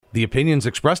The opinions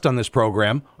expressed on this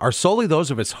program are solely those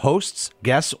of its hosts,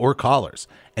 guests, or callers,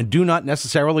 and do not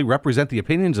necessarily represent the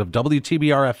opinions of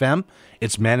WTBR FM,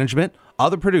 its management,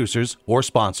 other producers, or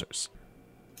sponsors.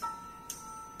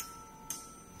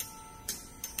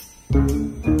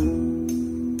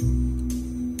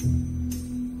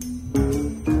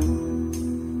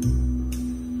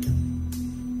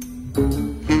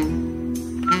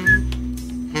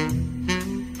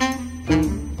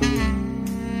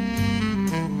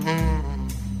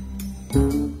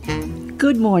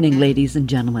 Good morning, ladies and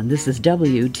gentlemen. This is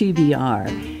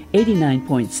WTBR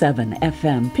 89.7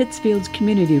 FM, Pittsfield's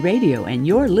Community Radio, and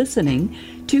you're listening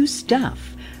to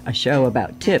Stuff, a show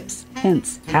about tips,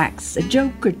 hints, hacks, a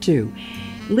joke or two.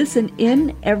 Listen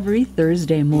in every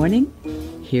Thursday morning.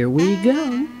 Here we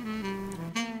go.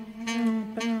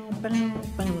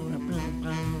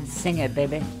 Sing it,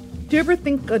 baby. Do you ever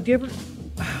think?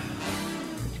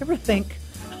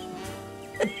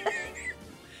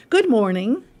 Good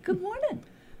morning. Good morning.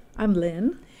 I'm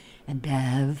Lynn. And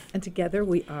Bev. And together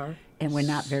we are. And we're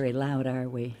not very loud, are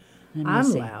we?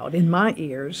 I'm loud in my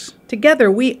ears.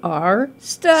 Together we are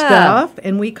Stuff.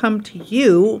 And we come to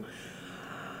you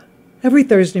every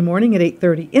Thursday morning at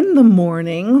 8:30 in the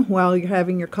morning while you're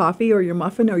having your coffee or your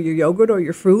muffin or your yogurt or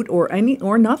your fruit or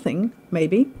nothing,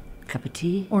 maybe. Cup of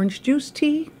tea. Orange juice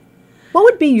tea. What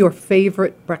would be your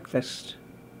favorite breakfast?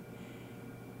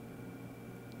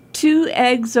 2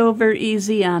 eggs over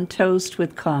easy on toast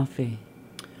with coffee.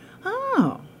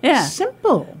 Oh, yeah.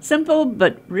 Simple. Simple,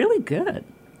 but really good.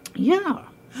 Yeah.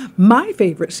 My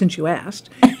favorite, since you asked,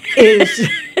 is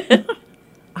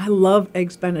I love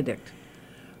Eggs Benedict.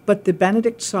 But the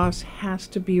Benedict sauce has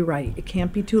to be right. It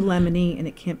can't be too lemony and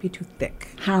it can't be too thick.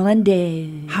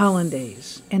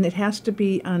 Hollandaise. And it has to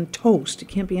be on toast. It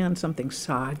can't be on something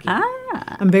soggy.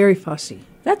 I'm very fussy.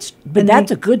 That's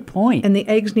a good point. And the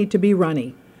eggs need to be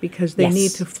runny because they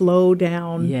need to flow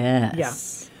down.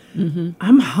 Yes. Yeah. Mm-hmm.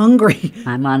 I'm hungry.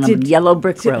 I'm on a yellow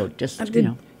brick road.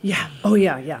 Yeah. Oh,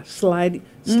 yeah.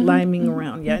 Sliming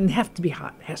around. Yeah. And it has to be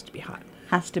hot. Has to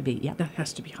be, yeah. That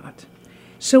has to be hot.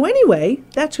 So anyway,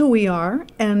 that's who we are.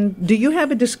 And do you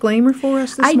have a disclaimer for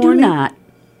us this morning? I do not.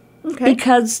 Okay.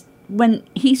 Because when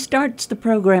he starts the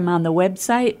program on the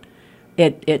website,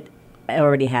 it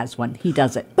already has one. He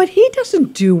does it. But he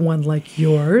doesn't do one like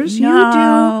yours.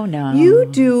 No. You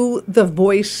do the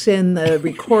voice and the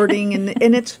recording,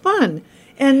 and it's fun.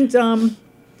 And,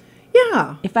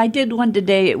 yeah. If I did one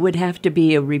today, it would have to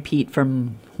be a repeat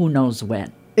from who knows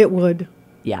when. It would.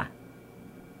 Yeah.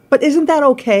 But isn't that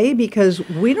okay? Because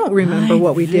we don't remember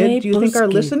what we did. Do you think our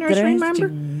listeners remember?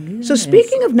 So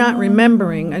speaking of not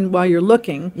remembering, and while you're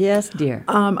looking. Yes, dear.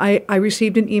 I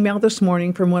received an email this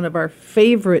morning from one of our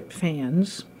favorite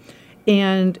fans.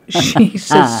 And she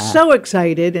says, so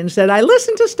excited, and said, I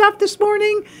listened to Stuff this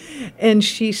morning. And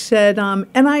she said,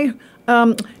 and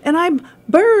I'm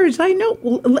birds. I know.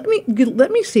 Well,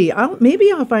 let me see.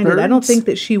 Maybe I'll find it. I don't think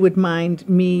that she would mind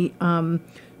me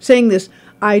saying this.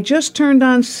 I just turned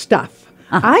on Stuff.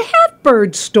 I have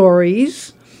bird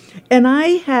stories, and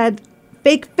I had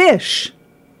fake fish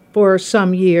for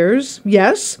some years.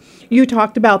 Yes, you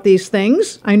talked about these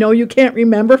things. I know you can't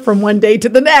remember from one day to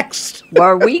the next.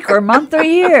 Or week or month or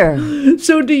year.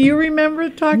 So do you remember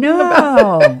talking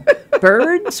about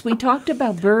birds? We talked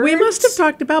about birds? We must have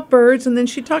talked about birds, and then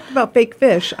she talked about fake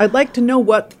fish. I'd like to know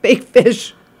what fake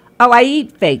fish. Oh, I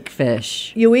eat fake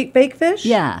fish. You eat fake fish?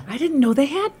 Yeah. I didn't know they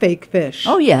had fake fish.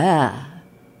 Oh, yeah.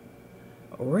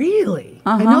 Really?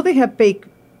 I know they have fake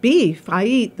beef. I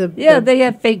eat the... Yeah, they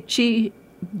have fake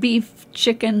beef,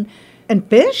 chicken. And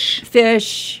fish?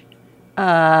 Fish,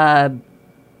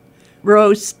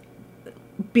 roast.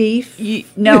 Beef? Like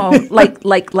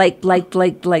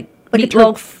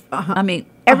meatloaf. I mean,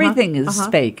 everything is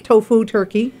fake. Tofu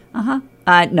turkey?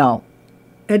 No.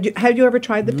 Have you ever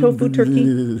tried the tofu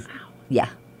turkey? Yeah.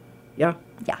 Yeah?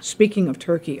 Yeah. Speaking of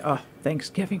turkey,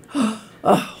 Thanksgiving.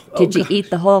 Did you eat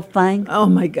the whole thing? Oh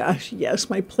my gosh, yes.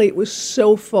 My plate was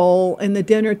so full, and the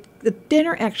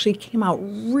dinner actually came out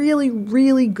really,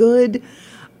 really good.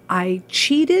 I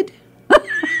cheated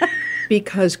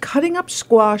because cutting up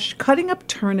squash, cutting up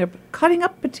turnip, cutting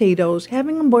up potatoes,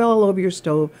 having them boil all over your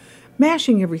stove,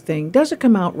 mashing everything. Does it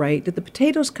come out right? Did the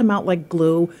potatoes come out like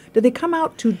glue? Did they come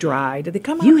out too dry? Did they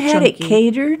come out You had chunky? it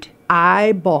catered?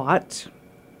 I bought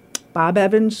Bob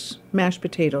Evans mashed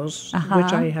potatoes,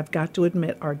 which I have got to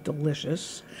admit are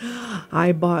delicious.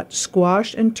 I bought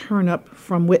squash and turnip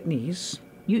from Whitney's.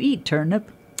 You eat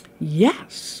turnip?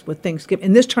 Yes, with Thanksgiving.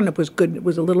 And this turnip was good. It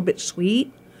was a little bit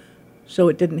sweet, so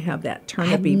it didn't have that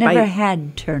turnipy bite. I've never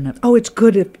had turnip. Oh, it's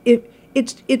good. It's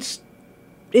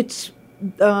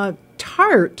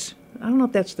tart. I don't know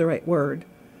if that's the right word.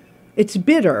 It's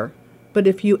bitter, but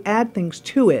if you add things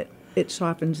to it, it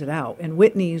softens it out. And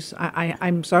Whitney's,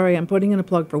 I'm sorry, I'm putting in a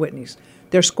plug for Whitney's.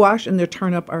 Their squash and their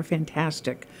turnip are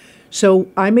fantastic. So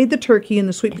I made the turkey and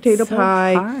the sweet potato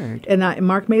pie. Hard. And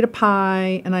Mark made a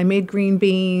pie, and I made green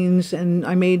beans, and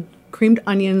I made creamed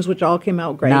onions, which all came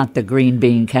out great. Not the green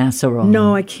bean casserole.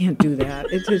 No, I can't do that.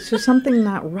 It's just something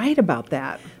not right about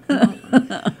that.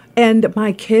 And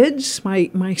my kids,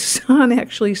 my son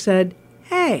actually said,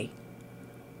 "Hey,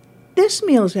 this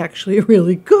meal is actually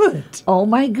really good." Oh,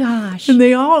 my gosh. And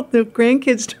the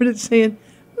grandkids started saying,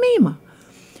 "Mima,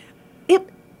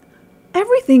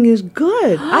 everything is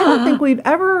good. I don't think we've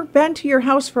ever been to your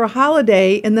house for a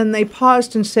holiday." And then they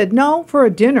paused and said, "No, for a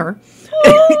dinner."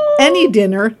 Any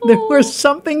dinner,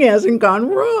 something hasn't gone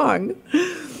wrong.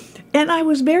 And I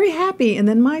was very happy. And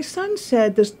then my son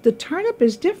said, the turnip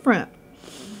is different.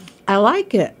 I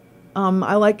like it.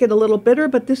 I like it a little bitter,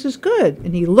 but this is good.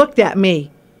 And he looked at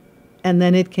me, and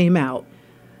then it came out.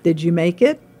 "Did you make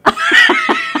it?"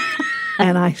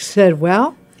 And I said,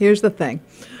 "Well, here's the thing.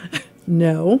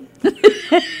 No."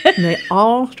 And they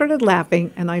all started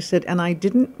laughing. And I said, "And I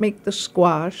didn't make the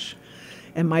squash."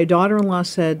 And my daughter-in-law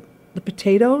said, "The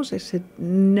potatoes?" I said,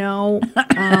 "No."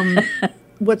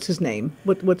 What's his name?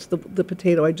 What's the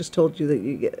potato I just told you that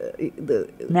you get? The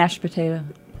Mashed potato.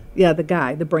 Yeah, the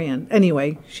guy, the brand.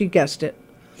 Anyway, she guessed it,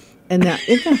 and that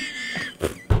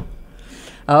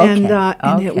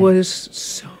and it was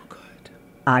so good.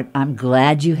 I'm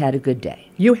glad you had a good day.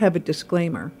 You have a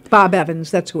disclaimer. Bob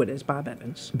Evans, that's who it is. Bob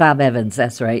Evans. Bob Evans,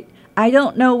 that's right. I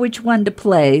don't know which one to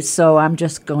play, so I'm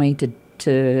just going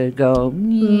to go.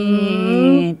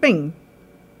 Bing.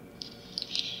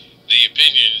 The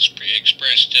opinions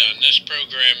expressed on this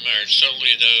program are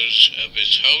solely those of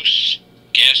its hosts,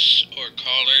 guests, or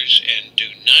callers and do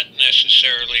not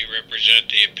necessarily represent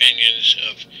the opinions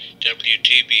of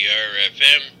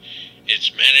WTBR-FM,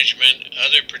 its management,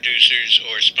 other producers,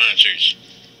 or sponsors.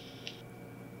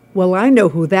 Well, I know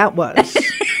who that was.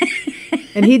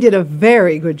 And he did a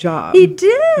very good job. He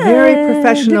did. Very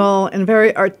professional and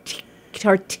very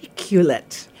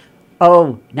articulate.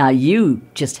 Oh, now you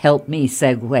just helped me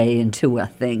segue into a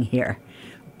thing here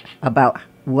about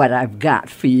what I've got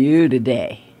for you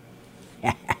today.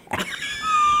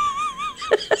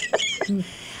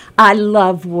 I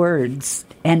love words,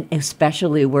 and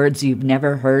especially words you've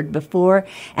never heard before,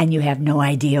 and you have no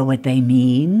idea what they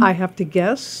mean. I have to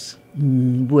guess.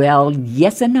 Well,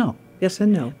 yes and no. Yes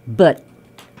and no. But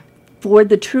for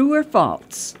the true or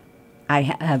false, I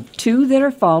have two that are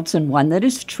false and one that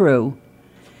is true.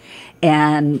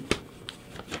 And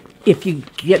if you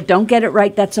don't get it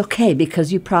right, that's okay,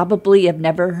 because you probably have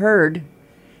never heard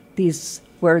these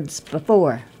words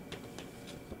before.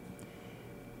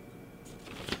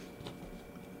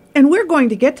 And we're going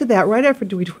to get to that right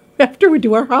after we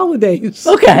do our holidays.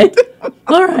 Okay.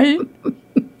 All right.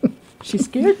 She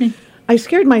scared me. I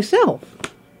scared myself.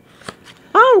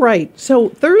 All right. So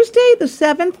Thursday the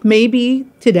 7th, maybe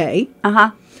today.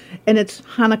 Uh-huh. And it's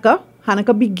Hanukkah.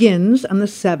 Hanukkah begins on the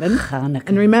 7th. Hanukkah.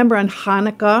 And remember, on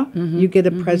Hanukkah, you get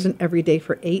a present every day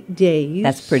for 8 days.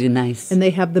 That's pretty nice. And they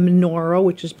have the menorah,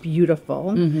 which is beautiful.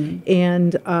 And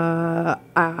then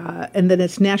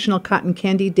it's National Cotton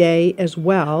Candy Day as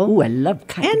well. Ooh, I love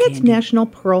cotton And candy. it's National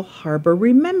Pearl Harbor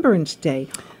Remembrance Day,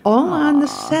 all on the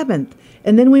 7th.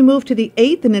 And then we move to the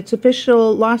 8th, and it's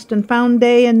official Lost and Found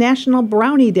Day and National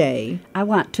Brownie Day. I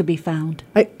want to be found.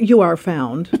 You are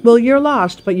found. Well, you're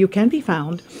lost, but you can be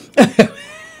found.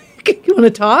 You want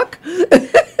to talk?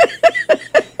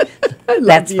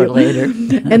 That's for later.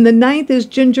 And the 9th is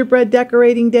Gingerbread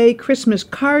Decorating Day, Christmas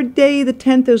Card Day. The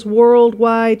 10th is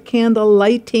Worldwide Candle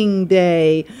Lighting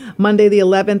Day. Monday the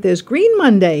 11th is Green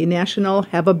Monday, National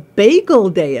Have a Bagel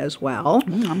Day as well.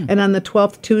 And on the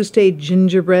 12th, Tuesday,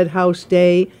 Gingerbread House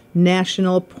Day,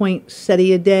 National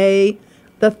Poinsettia Day.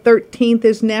 The 13th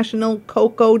is National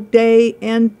Cocoa Day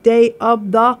and Day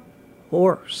of the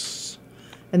Horse.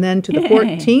 And then to the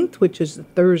 14th, which is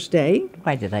Thursday,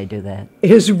 Why did I do that?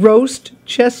 is Roast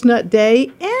Chestnut Day.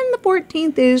 And the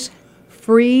 14th is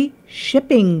Free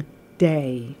Shipping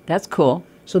Day. That's cool.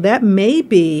 So that may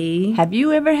be... Have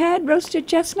you ever had roasted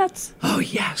chestnuts? Oh,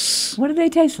 yes. What do they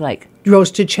taste like?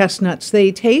 Roasted chestnuts.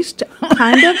 They taste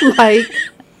kind of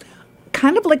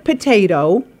like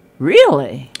potato.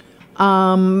 Really?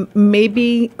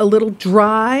 Maybe a little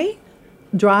drier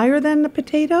than the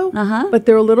potato, but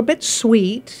they're a little bit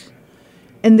sweet,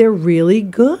 and they're really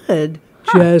good.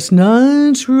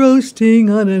 Chestnuts roasting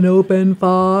on an open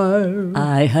fire.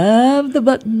 I have the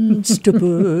buttons to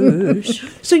push.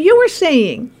 So you were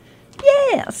saying,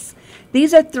 Yes.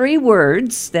 These are 3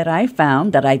 words that I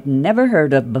found that I'd never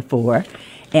heard of before,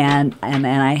 and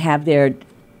I have their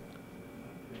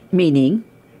meaning,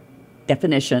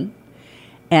 definition.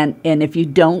 And if you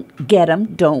don't get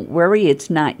them, don't worry, it's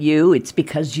not you. It's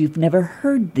because you've never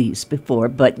heard these before,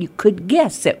 but you could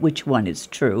guess at which one is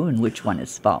true and which one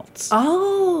is false.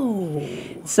 Oh.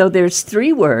 So there's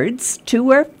 3 words.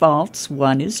 2 are false,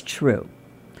 1 is true.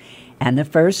 And the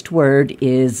first word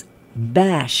is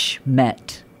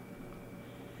bashment.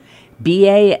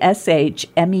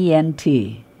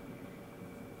 B-A-S-H-M-E-N-T.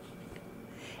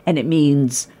 And it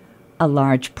means a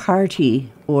large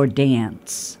party or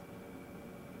dance.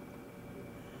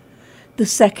 The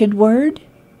second word,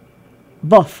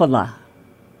 boffola.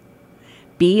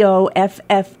 B-O-F-F-O-L-A.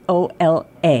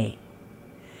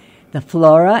 The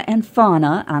flora and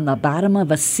fauna on the bottom of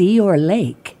a sea or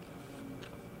lake.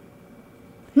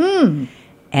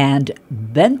 And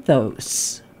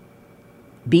benthos.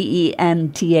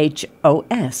 B-E-N-T-H-O-S.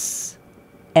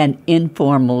 An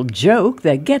informal joke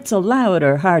that gets a loud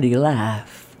or hearty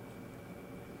laugh.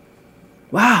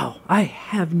 Wow, I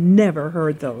have never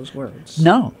heard those words.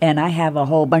 No, and I have a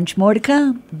whole bunch more to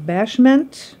come.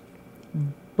 Bashment,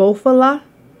 boffola,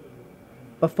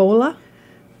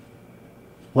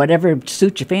 Whatever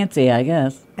suits your fancy, I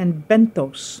guess. and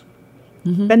benthos.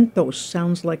 Benthos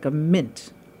sounds like a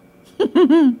mint.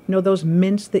 You know those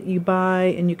mints that you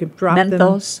buy and you can drop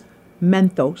Menthos? them?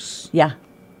 Menthos. Yeah.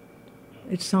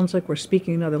 It sounds like we're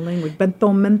speaking another language.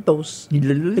 Benthos.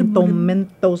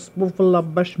 Benthos,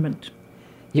 boffola, bashment.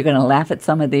 You're going to laugh at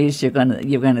some of these. You're going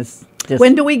to just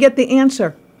When do we get the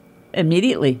answer?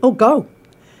 immediately. Oh, go.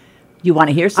 You want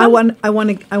to hear some? I want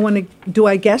to. Do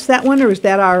I guess that one, or is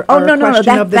that our no,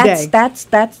 question of the day? That's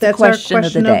the question our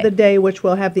question of the day. which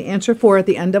we'll have the answer for at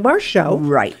the end of our show.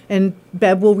 Right. And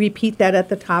Bev will repeat that at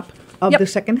the top of the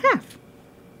second half.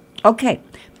 Okay,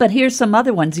 but here's some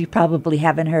other ones you probably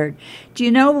haven't heard. Do you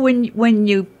know when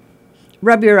you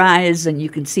rub your eyes and you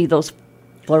can see those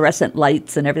fluorescent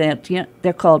lights and everything? You know,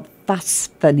 they're called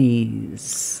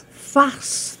phosphonies.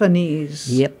 Phosphonies.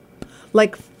 Yep.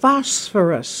 Like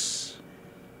phosphorus.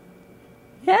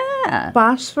 Yeah.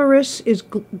 Phosphorus is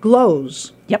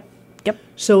glows. Yep.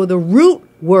 So the root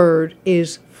word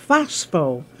is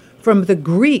phospho, from the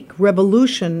Greek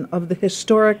revolution of the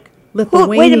historic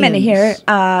Lithuanians. Wait a minute here.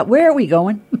 Where are we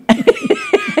going?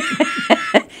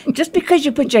 Just because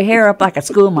you put your hair up like a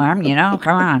school marm,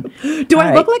 come on. Do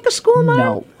I look like a school marm?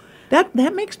 No.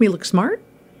 That makes me look smart.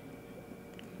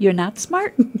 You're not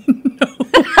smart? No.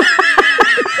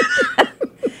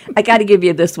 I got to give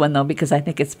you this one, though, because I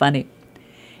think it's funny.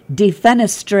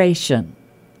 Defenestration.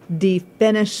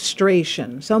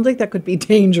 Defenestration. Sounds like that could be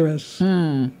dangerous.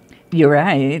 You're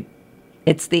right.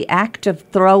 It's the act of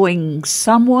throwing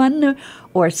someone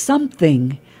or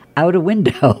something out a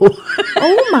window.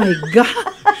 Oh, my gosh.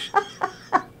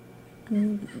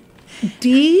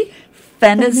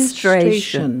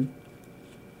 Defenestration.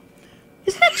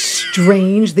 Isn't that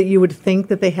strange that you would think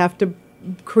that they have to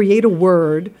create a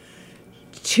word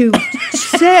to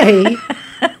say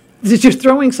that you're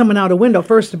throwing someone out a window,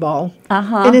 first of all,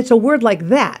 and it's a word like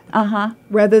that,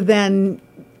 rather than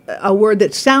a word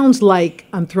that sounds like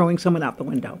I'm throwing someone out the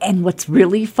window. And what's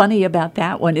really funny about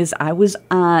that one is I was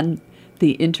on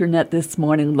the internet this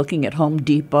morning looking at Home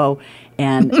Depot,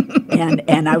 and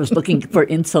and I was looking for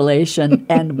insulation,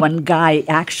 and one guy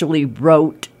actually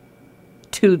wrote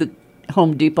to the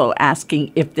Home Depot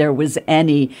asking if there was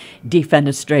any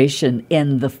defenestration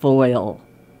in the foil.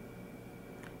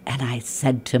 And I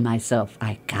said to myself,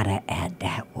 I gotta add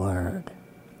that word.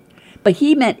 But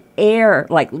he meant air,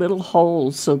 like little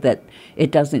holes, so that it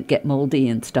doesn't get moldy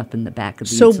and stuff in the back of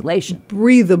the insulation.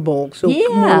 Breathable. So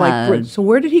more like. So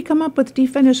where did he come up with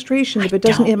defenestration if it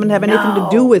doesn't even have anything to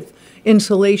do with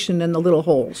insulation and the little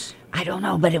holes? I don't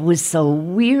know, but it was so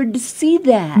weird to see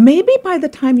that. Maybe by the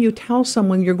time you tell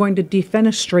someone you're going to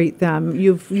defenestrate them,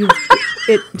 you've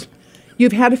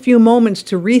had a few moments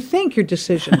to rethink your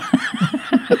decision.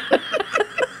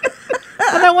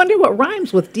 And I wonder what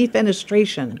rhymes with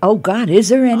defenestration. Oh, God, is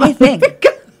there anything?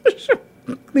 Gosh,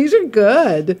 these are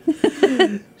good.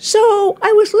 So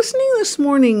I was listening this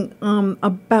morning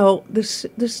about this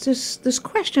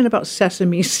question about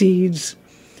sesame seeds.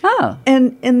 Oh.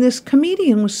 And this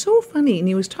comedian was so funny, and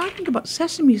he was talking about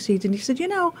sesame seeds, and he said,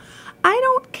 I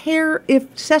don't care if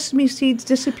sesame seeds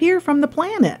disappear from the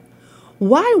planet.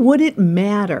 Why would it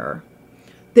matter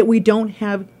that we don't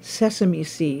have sesame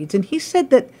seeds? And he said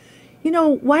that,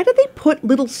 why do they put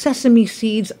little sesame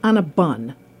seeds on a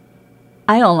bun?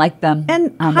 I don't like them.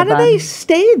 And how do they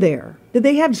stay there? Do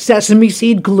they have sesame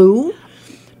seed glue?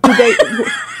 Do they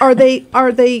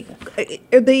are they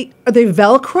Are they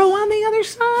Velcro on the other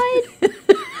side?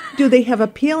 Do they have a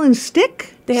peel and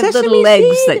stick? They have sesame little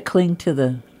legs seed? that cling to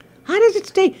the... How does it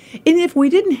stay? And if we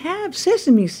didn't have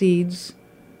sesame seeds,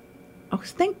 I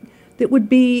was thinking that would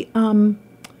be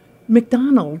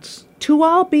McDonald's 2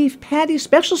 all-beef patty,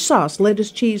 special sauce,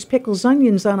 lettuce, cheese, pickles,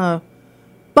 onions on a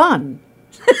bun.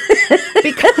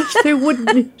 Because there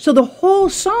wouldn't... So the whole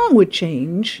song would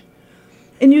change,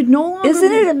 and you'd no longer...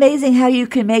 Isn't it amazing how you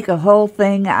can make a whole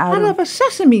thing out of a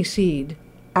sesame seed?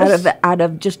 Out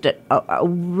of just a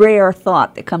rare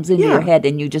thought that comes into your head,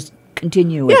 and you just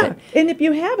continue with it. And if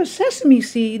you have a sesame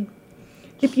seed,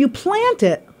 if you plant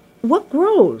it, what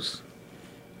grows?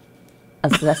 A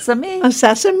sesame? A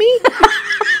sesame?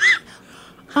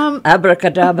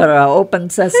 Abracadabra, open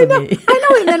sesame. I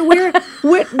know. And then where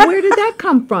did that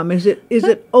come from? Is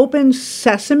it open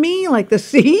sesame, like the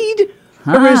seed?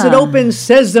 Or is it open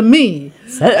sesame?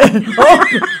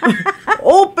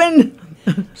 Open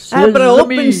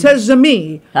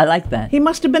sesame. I like that. He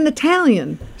must have been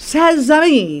Italian.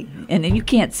 Sesame. And then you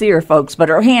can't see her, folks, but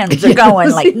her hands are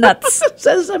going like nuts.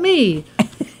 Sesame.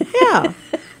 Yeah.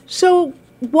 So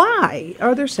why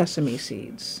are there sesame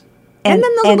seeds? And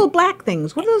then the little black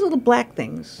things. What are those little black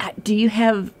things? Do you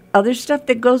have other stuff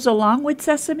that goes along with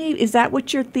sesame? Is that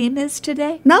what your theme is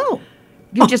today? No.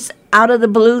 You just out of the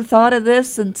blue thought of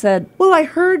this and said, well, I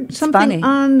heard something funny.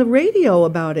 on the radio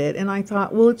about it, and I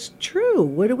thought, well, it's true.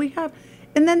 What do we have?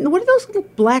 And then what are those little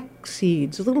black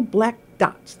seeds, the little black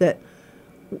dots that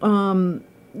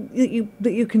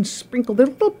you can sprinkle? They're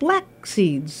little black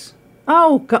seeds.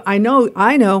 Oh, I know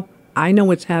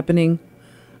what's happening.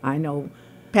 I know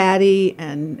Patty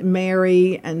and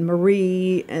Mary and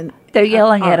Marie and... They're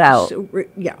yelling it out.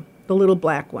 Yeah, the little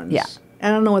black ones. Yeah. I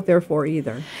don't know what they're for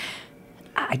either.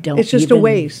 I don't. It's just a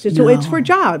waste. It's for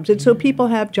jobs. It's so people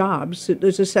have jobs.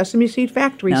 There's a sesame seed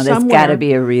factory somewhere. There's got to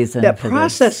be a reason that for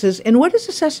processes. This. And what does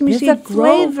a sesame seed grow? It's a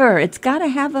flavor. Grow? It's got to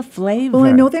have a flavor. Well,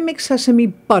 I know they make sesame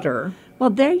butter. Well,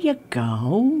 there you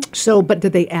go. So, but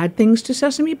did they add things to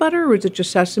sesame butter, or is it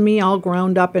just sesame all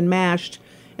ground up and mashed,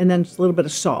 and then a little bit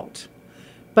of salt?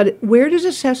 But where does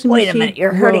a sesame seed Wait a minute,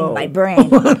 you're grow? hurting my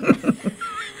brain.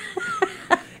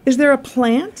 Is there a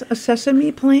plant, a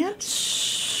sesame plant?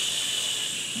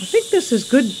 I think this is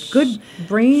good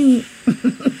brain.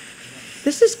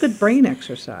 This is good brain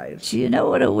exercise. Do you know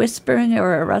what a whispering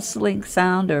or a rustling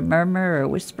sound or murmur or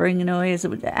whispering noise?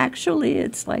 Actually,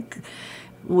 it's like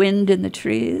wind in the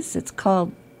trees. It's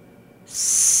called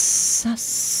susurrus.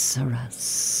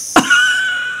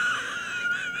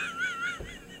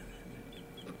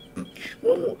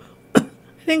 I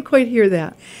didn't quite hear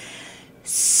that.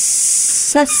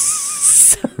 Susurrus.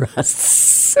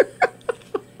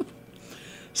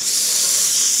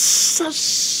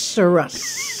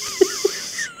 Susurrus.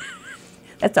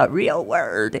 That's a real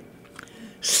word.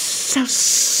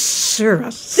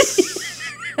 Susurrus.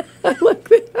 I like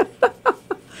that.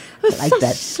 I like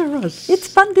that. Susurrus. It's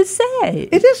fun to say.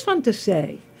 It is fun to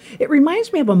say. It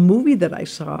reminds me of a movie that I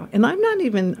saw, and I'm not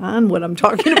even on what I'm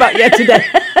talking about yet today.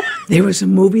 There was a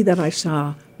movie that I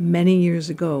saw many years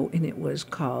ago, and it was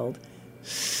called...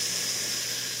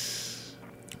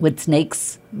 With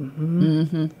snakes? Mm-hmm.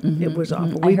 Mm-hmm, mm-hmm, it was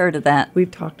awful. I heard of that. We've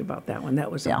talked about that one.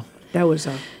 That was an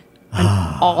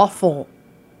awful...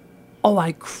 Oh,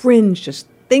 I cringe just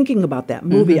thinking about that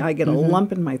movie. I get a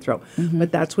lump in my throat.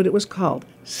 But that's what it was called.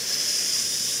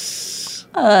 Susurrus.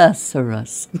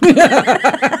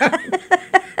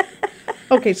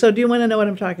 Okay, so do you want to know what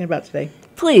I'm talking about today?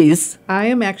 Please. I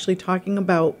am actually talking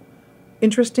about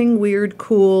interesting, weird,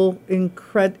 cool, ingenious,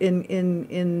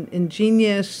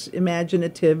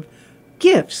 imaginative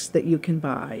gifts that you can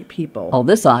buy people. Oh,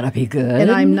 this ought to be good.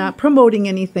 And I'm not promoting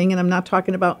anything, and I'm not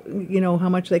talking about, how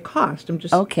much they cost. I'm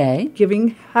just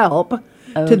giving help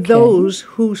to those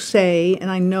who say,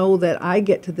 and I know that I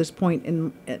get to this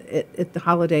point at the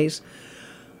holidays,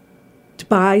 to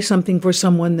buy something for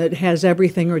someone that has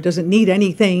everything or doesn't need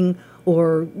anything,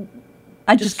 or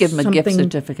I just give them a gift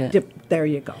certificate. There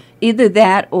you go. Either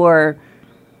that or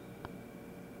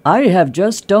I have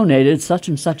just donated such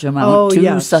and such amount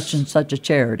to such and such a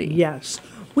charity. Yes.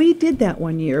 We did that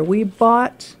one year. We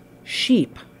bought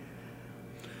sheep.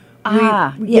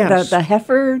 The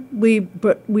heifer. We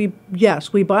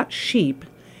bought sheep,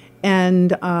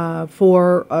 and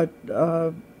for a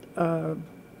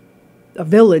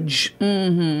village.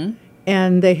 Mm-hmm.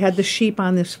 And they had the sheep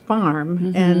on this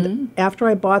farm. And after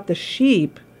I bought the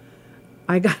sheep,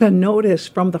 I got a notice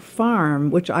from the farm,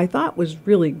 which I thought was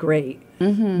really great,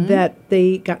 that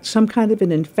they got some kind of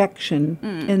an infection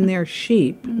in their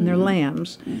sheep, in their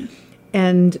lambs,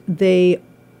 and they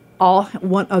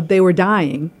were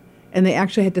dying. and they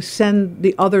actually had to send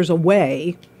the others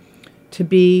away to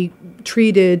be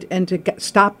treated and to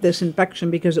stop this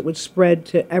infection because it would spread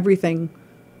to everything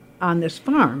on this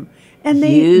farm. And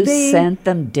they sent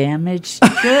them damaged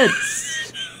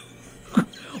goods.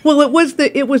 Well, it was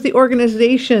the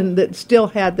organization that still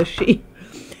had the sheep,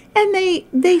 and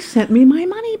they sent me my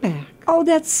money back. Oh,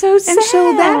 that's so sad. And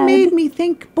so that made me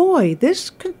think, boy, this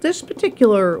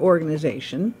particular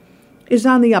organization is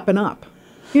on the up and up.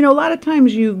 You know, a lot of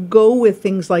times you go with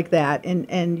things like that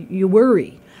and you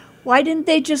worry. Why didn't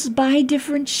they just buy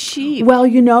different sheep? Well,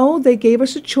 you know, they gave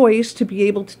us a choice to be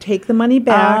able to take the money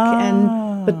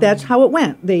back, but that's how it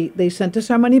went. They sent us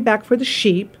our money back for the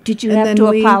sheep. Did you have to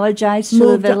apologize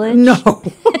to the village? No.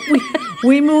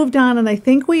 we moved on, and I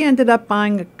think we ended up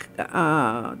buying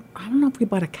I don't know if we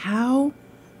bought a cow,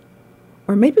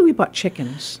 or maybe we bought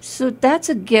chickens. So that's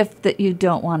a gift that you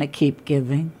don't want to keep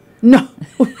giving. No.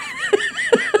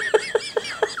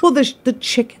 Well, the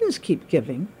chickens keep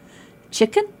giving.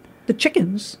 Chicken? The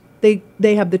chickens. They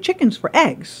have the chickens for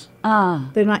eggs.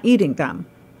 They're not eating them.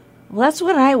 Well, that's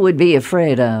what I would be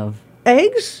afraid of.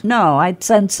 Eggs? No, I'd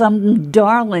send some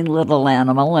darling little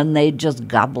animal and they'd just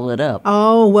gobble it up.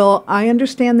 Oh, well, I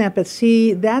understand that, but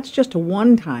see, that's just a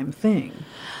one-time thing.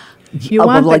 You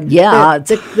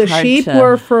the sheep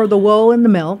were for the wool and the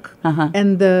milk,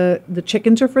 and the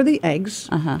chickens are for the eggs,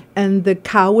 and the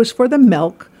cow was for the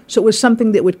milk. So it was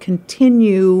something that would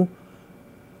continue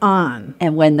on.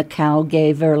 And when the cow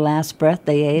gave her last breath,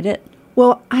 they ate it?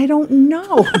 Well, I don't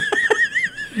know.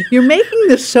 You're making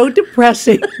this so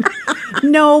depressing.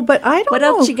 No, but I don't know. What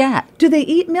else you got? Do they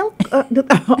eat milk?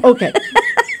 Okay.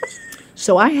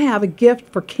 So I have a gift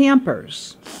for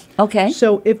campers. Okay.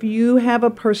 So if you have a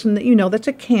person that you know that's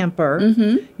a camper,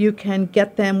 you can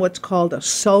get them what's called a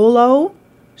solo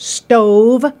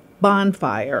stove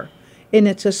bonfire. And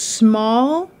it's a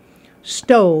small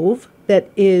stove that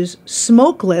is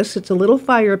smokeless. It's a little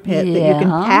fire pit that you can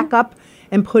pack up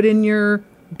and put in your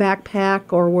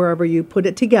backpack or wherever you put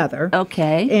it together.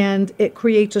 Okay. And it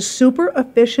creates a super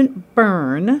efficient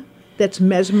burn that's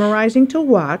mesmerizing to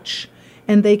watch.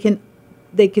 And they can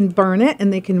burn it,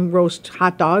 and they can roast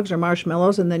hot dogs or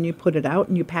marshmallows, and then you put it out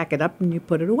and you pack it up and you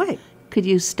put it away. Could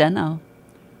use steno.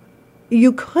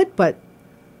 You could, but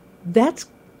that's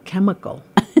chemical.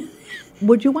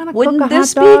 Would you want to cook Wouldn't a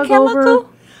this hot dog be chemical? over?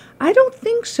 I don't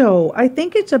think so. I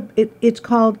think it's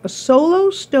called a solo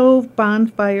stove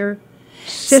bonfire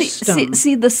system.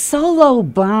 See, the solo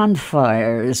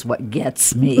bonfire is what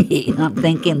gets me. I'm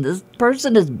thinking this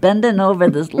person is bending over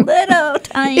this little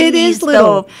tiny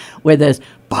stove with this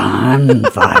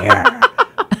bonfire.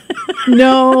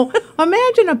 No,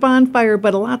 imagine a bonfire,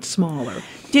 but a lot smaller.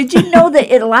 Did you know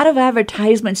that in a lot of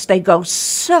advertisements they go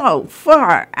so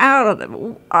far out of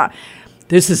the...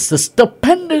 this is the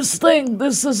stupendous thing.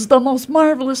 This is the most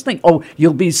marvelous thing. Oh,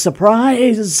 you'll be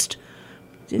surprised.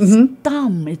 It's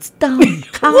dumb. It's dumb.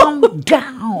 Calm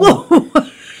down.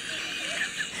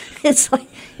 It's like,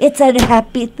 it's a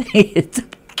happy thing. It's a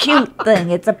cute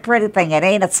thing. It's a pretty thing. It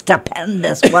ain't a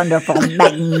stupendous, wonderful,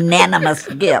 magnanimous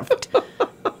gift.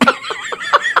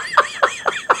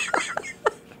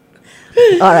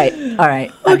 All right.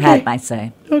 Okay. I've had my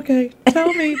say. Okay.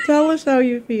 Tell us how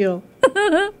you feel.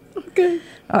 Okay.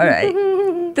 All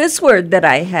right. This word that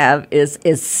I have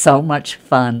is so much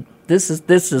fun. This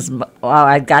is well,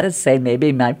 I've got to say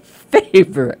maybe my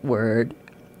favorite word.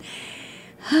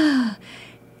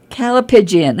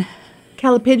 Callipygian.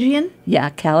 Callipygian? Yeah,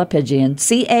 Callipygian.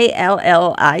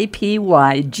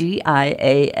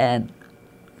 Callipygian.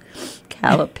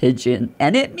 Callipygian.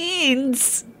 And it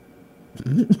means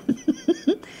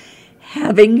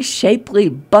having shapely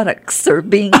buttocks or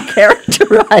being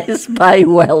characterized by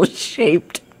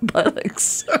well-shaped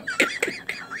buttocks.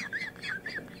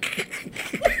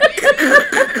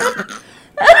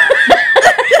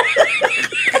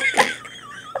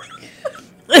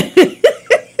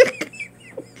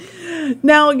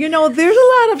 Now, you know, there's a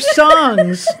lot of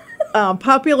songs,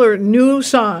 popular new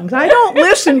songs I don't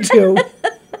listen to,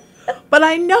 but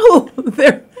I know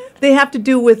they have to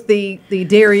do with the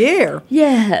derriere.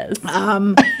 Yes.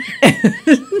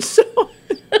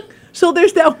 So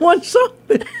there's that one song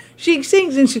that she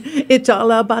sings, and it's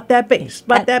all about that bass,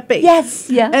 that bass. Yes,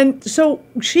 yeah. And so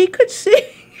she could sing.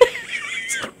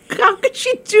 How could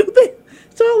she do that?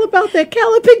 It's all about that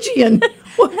Callipygian.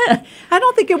 I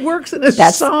don't think it works in a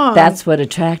song. That's what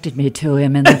attracted me to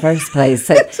him in the first place.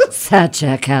 Such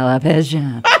a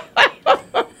Callipygian.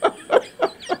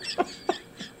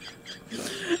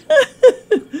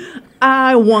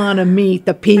 I want to meet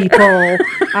the people.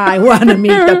 I want to meet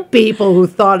the people who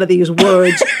thought of these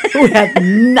words, who had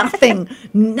nothing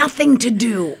to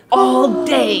do all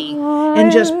day,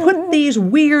 and just put these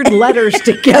weird letters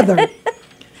together.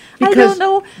 I don't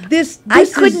know. This I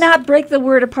could not break the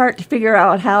word apart to figure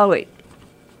out how it.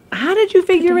 How did you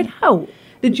figure it out?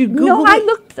 Did you Google No, it? I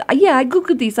looked. Yeah, I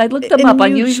Googled these. I looked them up, you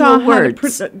unusual saw how to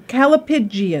words.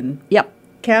 Calipigian. Yep.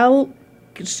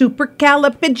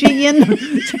 Supercalipigian.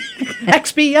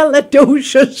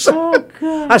 Expialidocious. Oh,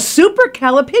 God. A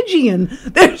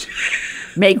supercalipigian. There's.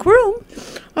 Make room.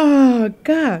 Oh,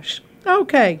 gosh.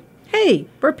 Okay. Hey,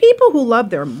 for people who love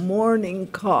their morning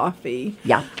coffee,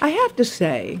 Yeah. I have to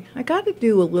say, I got to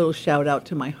do a little shout out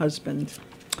to my husband.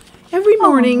 Every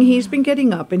morning he's been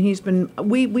getting up and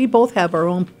we both have our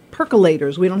own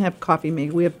percolators. We don't have coffee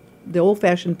maker. We have the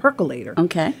old-fashioned percolator.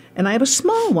 Okay. And I have a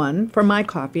small one for my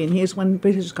coffee, and he has one for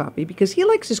his coffee because he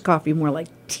likes his coffee more like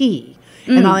tea,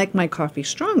 and I like my coffee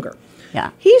stronger.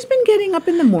 Yeah. He's been getting up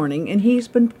in the morning, and he's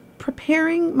been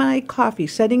preparing my coffee,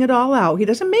 setting it all out. He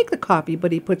doesn't make the coffee,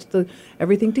 but he puts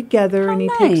everything together, and he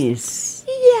takes. Nice.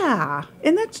 Yeah,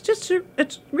 and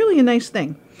it's really a nice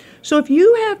thing. So if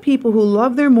you have people who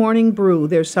love their morning brew,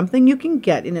 there's something you can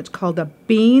get, and it's called a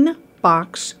Bean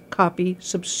Box coffee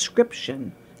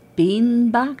subscription. Bean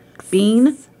box.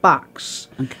 Bean Box.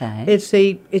 Okay. It's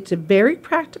a very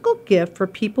practical gift for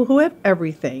people who have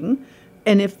everything,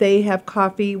 and if they have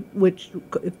coffee,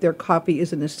 if their coffee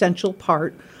is an essential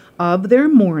part of their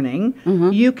morning,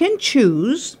 you can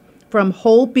choose from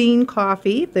whole bean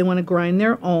coffee if they want to grind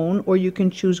their own, or you can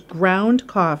choose ground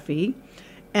coffee,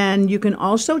 and you can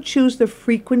also choose the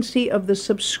frequency of the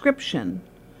subscription.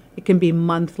 It can be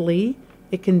monthly,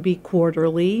 it can be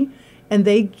quarterly. And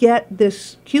they get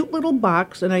this cute little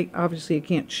box, and I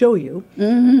can't show you,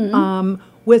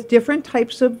 with different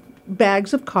types of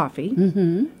bags of coffee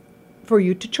for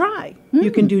you to try. You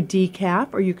can do decaf,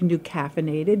 or you can do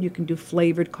caffeinated. You can do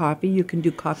flavored coffee. You can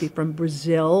do coffee from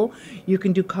Brazil. You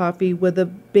can do coffee with a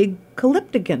big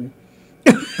calyptigan.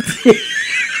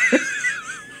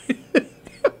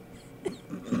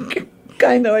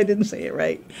 I know I didn't say it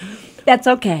right. That's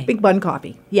okay. Big bun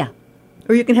coffee. Yeah.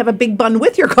 Or you can have a big bun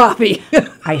with your coffee.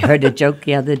 I heard a joke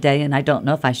the other day, and I don't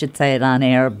know if I should say it on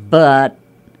air, but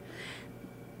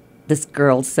this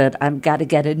girl said, I've got to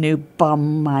get a new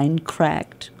bum, mine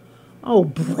cracked. Oh,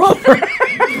 brother.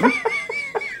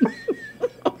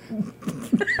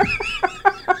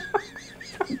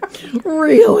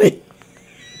 Really?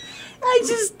 I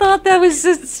just thought that was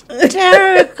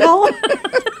hysterical.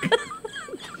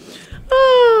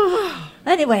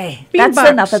 Anyway, that's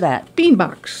enough of that.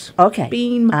 Beanbox. Okay.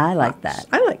 Bean. I like that.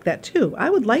 I like that too. I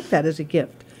would like that as a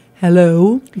gift.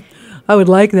 Hello. I would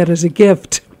like that as a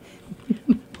gift.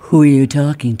 Who are you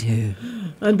talking to?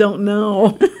 I don't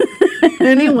know.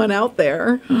 Anyone out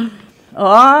there?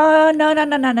 Oh,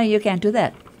 no, you can't do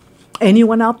that.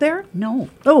 Anyone out there? No.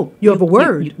 Oh, you have a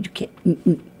word. You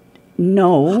can't.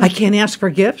 No. I can't ask for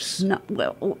gifts? No.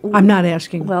 Well, I'm not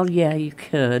asking. Well, yeah, you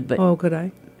could, but Oh, could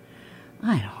I?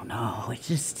 I don't know. It's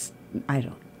just,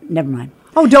 never mind.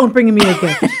 Oh, don't bring me a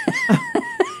gift.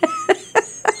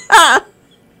 All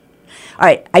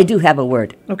right, I do have a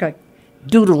word. Okay.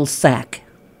 Doodle sack.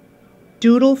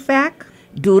 Doodle fack?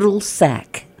 Doodle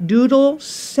sack. Doodle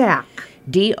sack.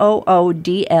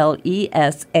 DOODLESACK.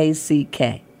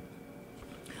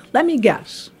 Let me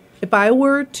guess. If I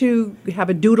were to have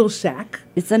a doodle sack,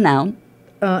 It's a noun.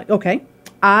 okay,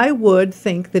 I would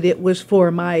think that it was for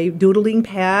my doodling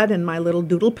pad and my little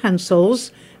doodle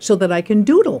pencils so that I can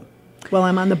doodle while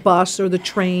I'm on the bus or the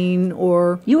train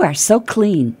or... You are so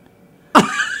clean.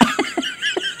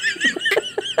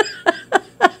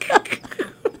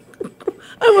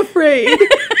 I'm afraid.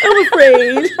 I'm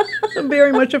afraid. I'm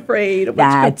very much afraid. of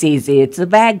what's That's easy. It's a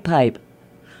bagpipe.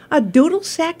 A doodle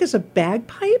sack is a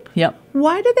bagpipe? Yep.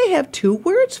 Why do they have two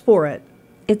words for it?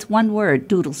 It's one word,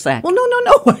 doodle sack. Well, no.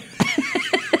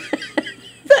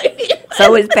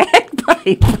 So is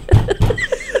bagpipe.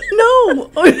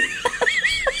 No.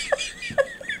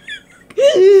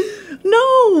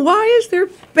 No, why is there...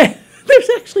 There's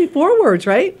actually four words,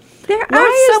 right? There Why are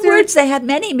is some there words that have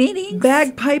many meanings.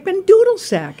 Bagpipe and doodle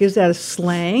sack. Is that a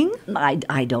slang?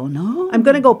 I don't know. I'm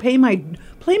going to go play my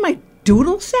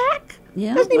doodle sack?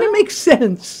 Yeah, Doesn't even well. make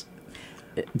sense.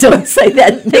 Don't say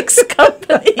that mixed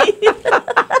company.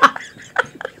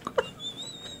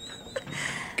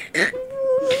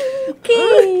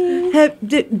 Okay.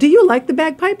 Do you like the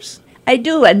bagpipes? I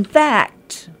do. In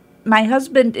fact, my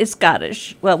husband is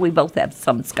Scottish. Well, we both have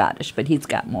some Scottish, but he's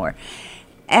got more.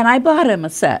 And I bought him a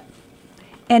set.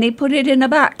 And he put it in a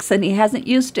box, and he hasn't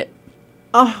used it.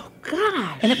 Oh,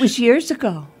 gosh. And it was years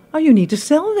ago. Oh, you need to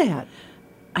sell that.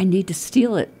 I need to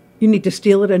steal it You need to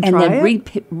steal it and and try then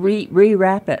it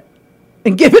rewrap it.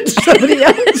 and give it to somebody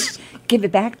else. Give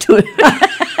it back to it.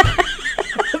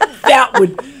 That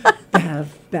would,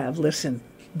 Bev, listen,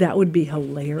 that would be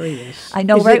hilarious. I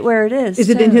know where it is. Is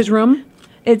it in too. his room?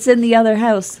 It's in the other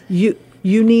house. You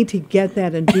need to get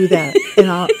that and do that.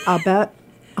 And I'll bet,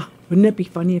 wouldn't it be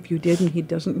funny if you did and he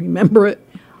doesn't remember it?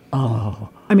 Oh.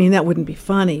 I mean, that wouldn't be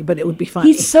funny, but it would be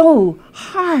funny. He's so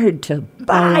hard to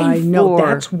buy I know. for.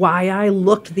 That's why I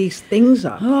looked these things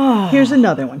up. Here's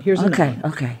another one. Here's another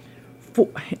one. Okay.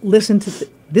 Listen to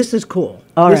this is cool.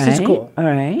 All this right. is cool. All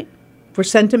right. For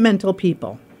sentimental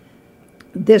people.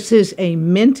 This is a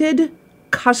minted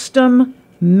custom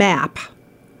map.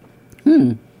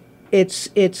 It's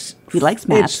He likes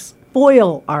maps. It's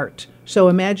foil art. So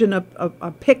imagine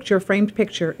a picture, framed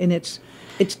picture, and it's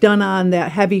done on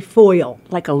that heavy foil.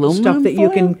 Like aluminum stuff that you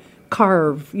foil? can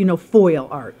carve, foil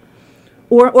art.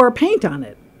 Or paint on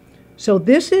it. So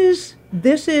this is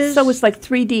So it's like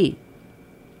 3D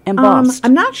embossed.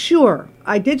 I'm not sure.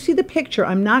 I did see the picture.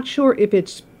 I'm not sure if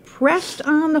it's pressed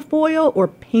on the foil or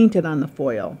painted on the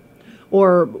foil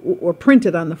or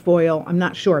printed on the foil. I'm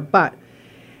not sure. But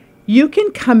you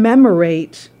can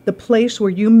commemorate the place where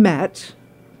you met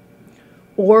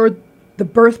or the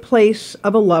birthplace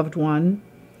of a loved one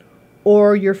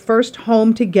or your first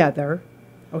home together.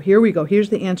 Oh, here we go. Here's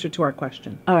the answer to our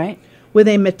question. All right. With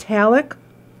a metallic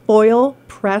foil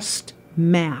pressed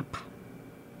map.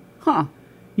 Huh.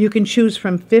 You can choose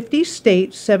from 50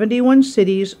 states, 71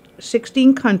 cities,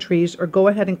 16 countries, or go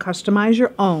ahead and customize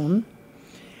your own.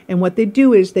 And what they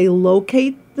do is they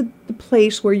locate the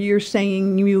place where you're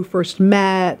saying you first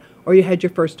met or you had your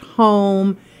first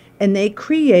home, and they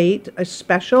create a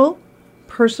special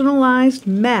personalized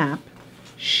map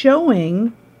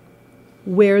showing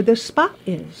where the spot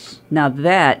is. Now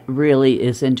that really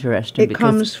is interesting. It because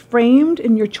comes framed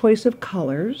in your choice of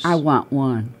colors. I want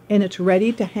one. And it's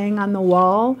ready to hang on the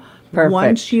wall Perfect.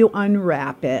 once you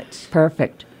unwrap it.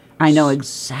 Perfect. I know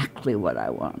exactly what I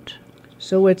want.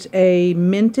 So it's a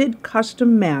minted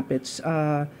custom map. It's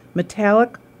a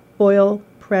metallic foil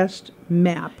pressed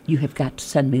map. You have got to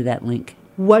send me that link.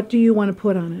 What do you want to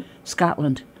put on it?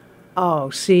 Scotland. Oh,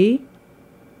 see?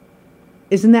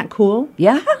 Isn't that cool?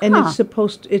 Yeah. And it's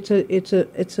supposed to,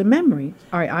 it's a memory.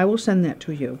 All right, I will send that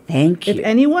to you. Thank you. If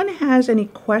anyone has any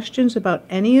questions about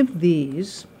any of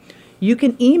these, you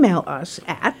can email us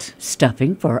at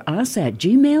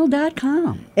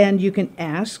stuffingforus@gmail.com. and you can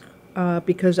ask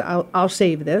because I'll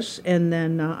save this and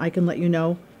then I can let you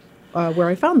know where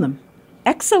I found them.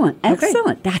 Excellent.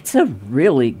 Excellent. That's a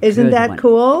really good Isn't that one.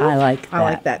 cool? I like that. I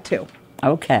like that too.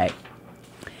 Okay.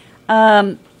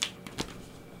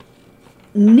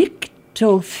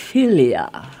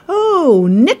 Nyctophilia. Oh,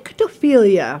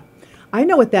 nyctophilia. I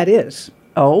know what that is.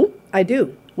 Oh? I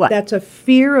do. What? That's a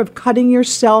fear of cutting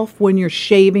yourself when you're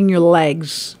shaving your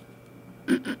legs.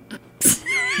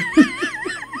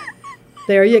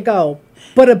 There you go.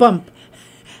 But a bump.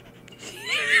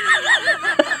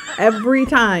 Every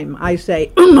time I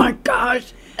say, oh my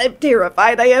gosh, I'm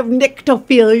terrified. I have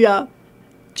nyctophilia.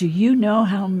 Do you know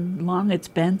how long it's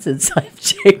been since I've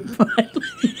shaved my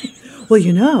legs? Well,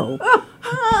 you know,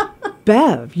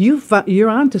 Bev, you're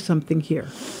onto something here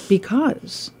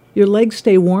because your legs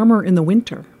stay warmer in the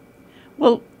winter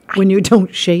Well, when you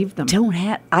don't shave them.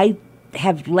 I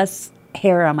have less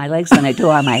hair on my legs than I do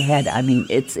on my head. I mean,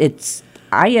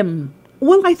 I am.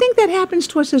 Well, I think that happens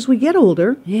to us as we get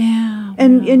older. Yeah.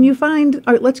 And you find,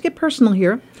 all right, let's get personal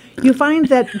here. You find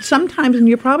that sometimes, and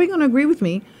you're probably going to agree with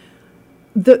me,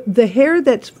 the hair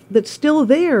that's still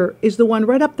there is the one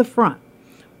right up the front,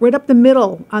 right up the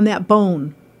middle on that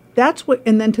bone. That's what,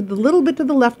 and then to the little bit to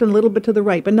the left and a little bit to the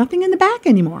right, but nothing in the back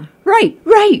anymore. Right.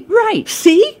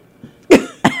 See?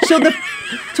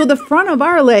 So the front of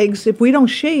our legs, if we don't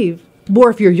shave, or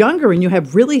if you're younger and you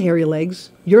have really hairy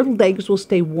legs, your legs will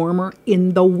stay warmer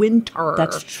in the winter.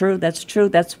 That's true.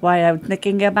 That's why I'm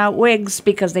thinking about wigs,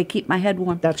 because they keep my head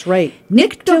warm. That's right.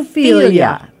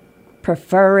 Nyctophilia.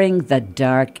 Preferring the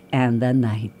dark and the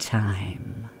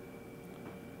nighttime.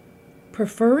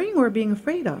 Preferring or being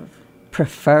afraid of?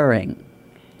 Preferring.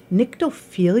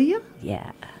 Nyctophilia?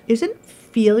 Yeah. Isn't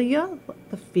philia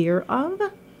the fear of?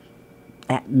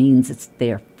 That means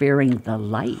they're fearing the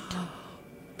light.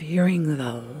 Fearing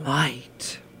the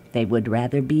light. They would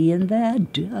rather be in the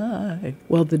dark.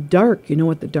 Well, the dark, you know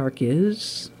what the dark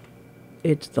is?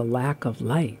 It's the lack of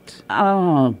light.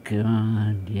 Oh,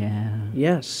 God, yeah.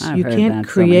 Yes, I've you heard can't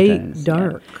that so many create times, yeah.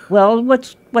 dark. Well,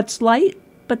 what's light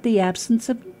but the absence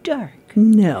of dark?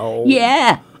 No.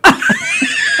 Yeah.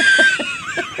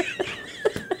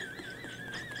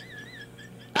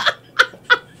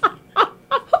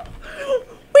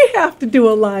 to do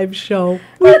a live show.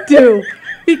 We do.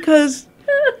 Because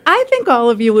I think all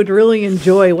of you would really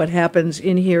enjoy what happens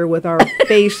in here with our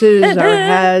faces, our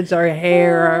heads, our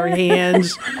hair, our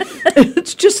hands.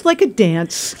 It's just like a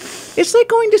dance. It's like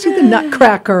going to see the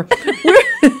Nutcracker.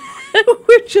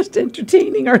 We're just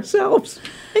entertaining ourselves.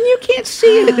 And you can't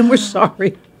see it, and we're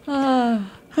sorry.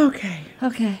 Okay.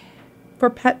 Okay. For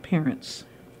pet parents.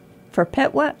 For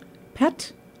pet what?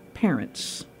 Pet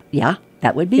parents. Yeah,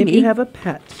 that would be If me. you have a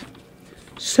pet.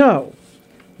 So,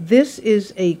 this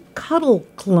is a cuddle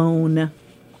clone.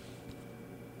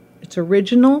 It's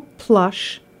original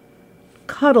plush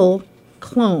cuddle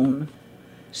clone.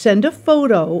 Send a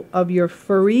photo of your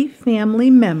furry family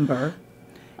member,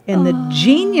 and the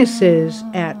geniuses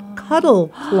at Cuddle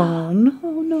Clone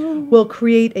will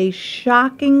create a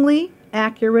shockingly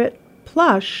accurate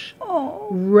plush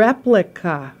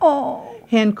replica,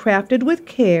 handcrafted with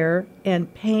care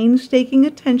and painstaking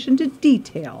attention to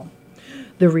detail.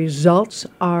 The results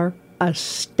are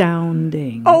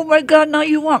astounding. Oh my God, now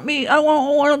you want me. I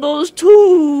want one of those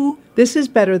too. This is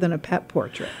better than a pet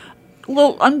portrait.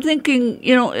 Well, I'm thinking,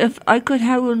 if I could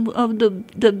have one of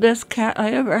the best cat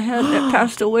I ever had that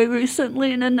passed away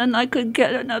recently, and then I could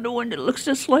get another one that looks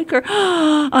just like her,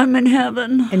 I'm in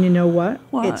heaven. And you know what?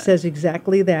 What? It says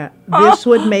exactly that. This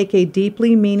would make a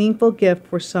deeply meaningful gift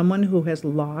for someone who has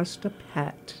lost a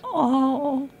pet.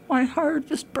 Oh, my heart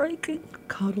is breaking.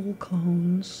 Cuddle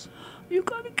clones. You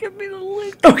gotta give me the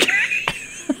link. Okay.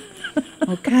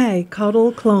 Okay,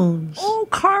 cuddle clones. Oh,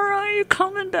 Cara, are you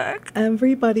coming back?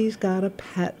 Everybody's got a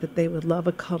pet that they would love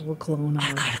a cuddle clone of.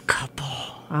 I got a couple.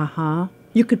 Uh-huh.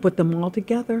 You could put them all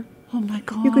together. Oh my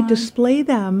God. You could display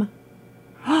them.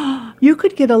 You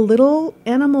could get a little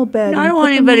animal bed. I and don't put want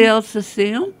them anybody on- else to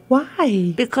see them.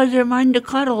 Why? Because they're mine to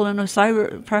cuddle in a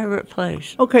private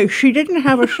place. Okay, she didn't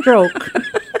have a stroke.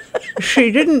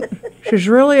 She didn't. She's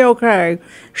really okay.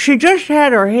 She just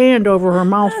had her hand over her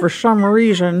mouth for some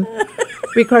reason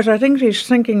because I think she's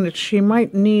thinking that she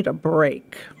might need a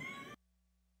break.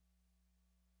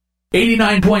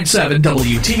 89.7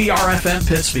 WTBR FM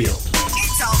Pittsfield.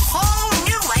 It's a whole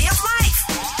new way of life.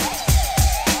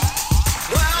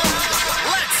 Well,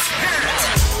 let's hear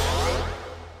it.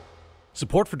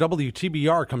 Support for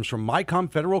WTBR comes from Mycom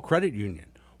Federal Credit Union,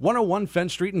 101 Fenn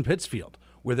Street in Pittsfield,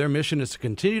 where their mission is to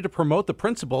continue to promote the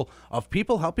principle of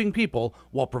people helping people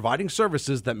while providing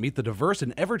services that meet the diverse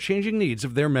and ever-changing needs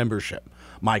of their membership.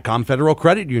 Mycom Federal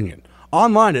Credit Union,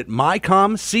 online at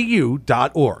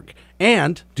mycomcu.org.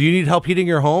 And, do you need help heating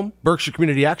your home? Berkshire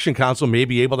Community Action Council may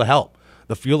be able to help.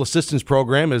 The Fuel Assistance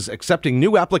Program is accepting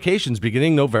new applications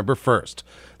beginning November 1st.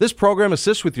 This program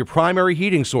assists with your primary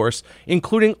heating source,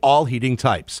 including all heating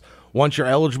types. Once you're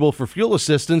eligible for fuel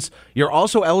assistance, you're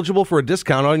also eligible for a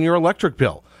discount on your electric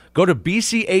bill. Go to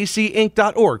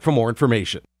bcacinc.org for more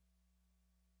information.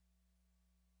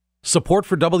 Support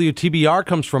for WTBR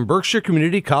comes from Berkshire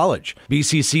Community College.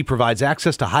 BCC provides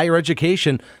access to higher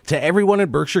education to everyone in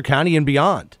Berkshire County and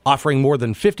beyond, offering more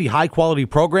than 50 high-quality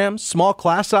programs, small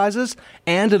class sizes,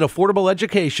 and an affordable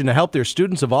education to help their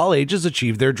students of all ages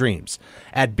achieve their dreams.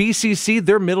 At BCC,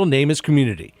 their middle name is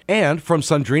community. And from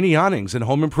Sundrini Awnings and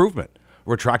Home Improvement,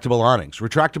 retractable awnings,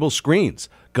 retractable screens,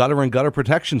 gutter and gutter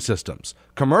protection systems,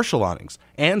 commercial awnings,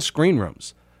 and screen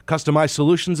rooms. Customized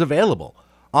solutions available.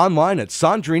 Online at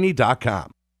Sandrini.com.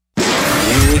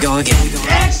 Here we go again.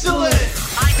 Excellent!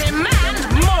 I demand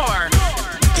more.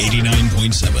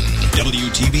 89.7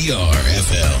 WTBR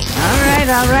FM.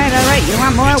 All right. You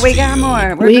want more? We got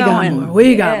more.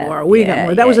 We got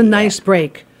more. That was a nice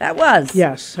break. That was.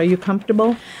 Yes. Are you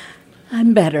comfortable?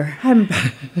 I'm better.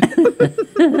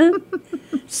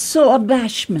 So,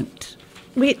 abashment.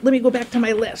 Wait, let me go back to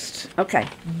my list. Okay.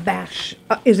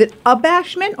 Is it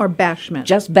abashment or bashment?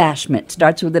 Just bashment.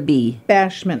 Starts with a B.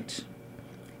 Bashment.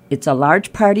 It's a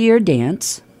large party or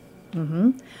dance.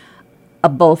 Mm-hmm. A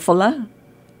bophala,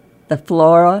 the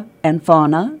flora and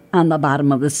fauna on the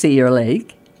bottom of the sea or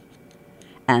lake.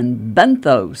 And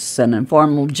benthos, an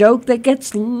informal joke that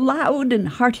gets loud and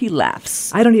hearty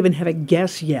laughs. I don't even have a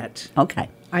guess yet. Okay.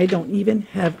 I don't even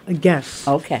have a guess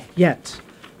Okay. yet.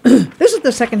 This is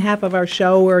the second half of our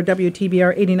show. We're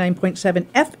WTBR 89.7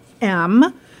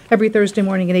 FM every Thursday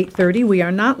morning at 8:30. We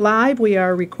are not live. We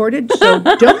are recorded, so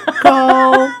don't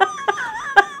call.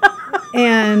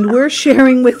 And we're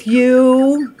sharing with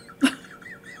you.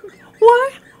 Why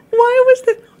was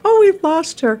that? Oh, we've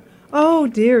lost her. Oh,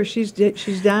 dear. She's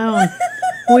down.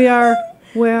 We're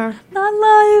Not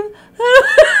live.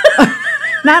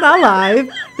 not alive.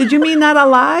 Did you mean not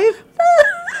alive?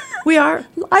 We are.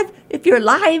 Live. If you're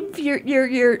live,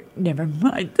 you're. Never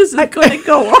mind. This is going to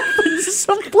go off in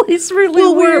someplace really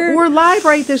Well, weird. we're live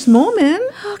right this moment,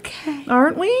 Okay.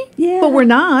 aren't we? Yeah. But we're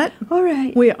not. All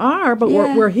right. We are, but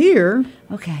Yeah. we're here.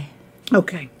 Okay.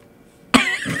 Okay.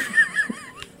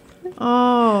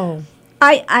 Oh.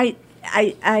 I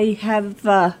have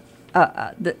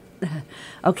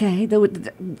okay.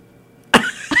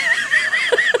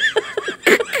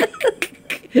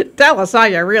 Tell us how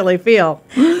you really feel.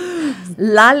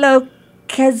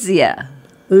 Lalokezia.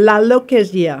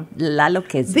 Lalokezia.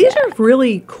 Lalokezia. These are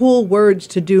really cool words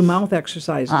to do mouth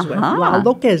exercises with. Uh-huh.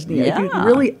 Lalokezia. If you Yeah.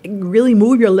 really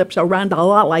move your lips around a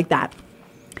lot like that.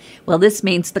 Well, this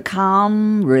means the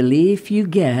calm relief you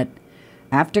get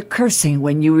after cursing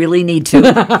when you really need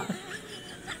to.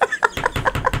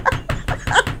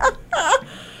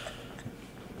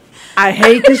 I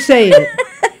hate to say it,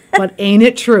 but ain't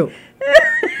it true?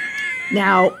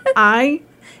 Now,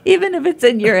 Even if it's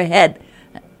in your head.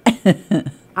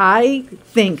 I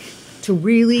think to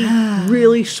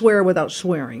really swear without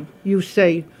swearing, you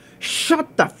say,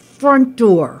 shut the front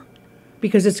door,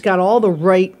 because it's got all the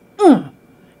right,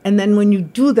 and then when you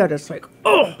do that, it's like,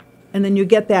 oh, and then you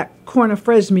get that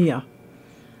cornifresmia.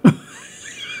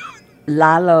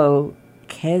 Lalokezia.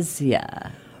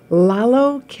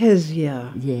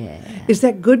 Lalokezia. Yeah. Is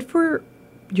that good for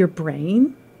your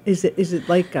brain? Is it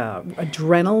like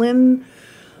adrenaline?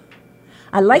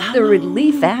 I like the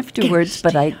relief afterwards,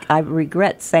 but I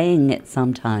regret saying it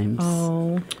sometimes.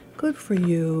 Oh, good for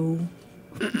you.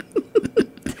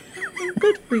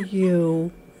 Good for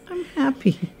you. I'm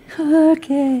happy.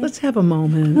 Okay. Let's have a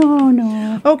moment. Oh,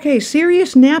 no. Okay,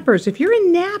 serious nappers. If you're a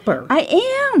napper, I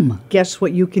am. guess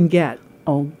what you can get?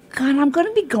 Oh, God, I'm going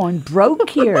to be going broke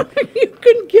here. You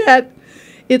can get,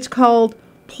 it's called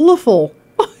Pluffle.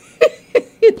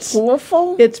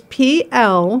 Pluffle? It's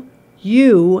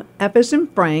P-L-U, F as in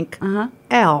Frank,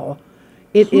 L.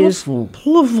 It is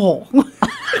Pluffle. Pluffle.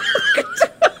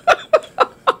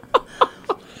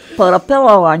 Put a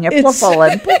pillow on your It's- pluffle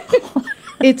and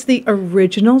It's the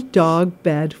original dog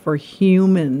bed for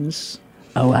humans.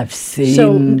 Oh, I've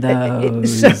seen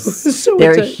those. So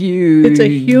They're it's huge. It's a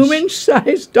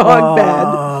human-sized dog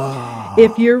bed.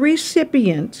 If your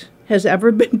recipient has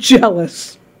ever been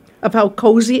jealous of how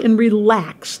cozy and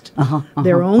relaxed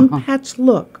their own pets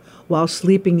look while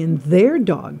sleeping in their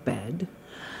dog bed,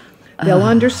 they'll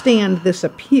understand this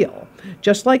appeal.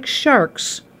 Just like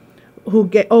sharks who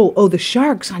get the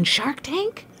sharks on Shark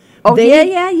Tank. Oh,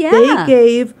 yeah. They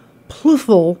gave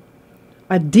Pluffle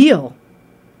a deal.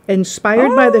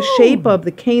 Inspired by the shape of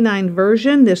the canine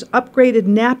version, this upgraded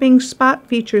napping spot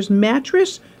features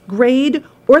mattress, grade,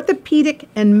 orthopedic,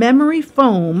 and memory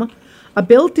foam, a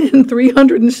built-in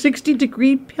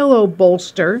 360-degree pillow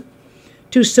bolster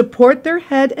to support their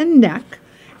head and neck,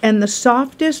 and the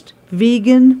softest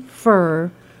vegan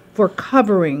fur for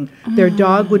covering. Their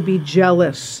dog would be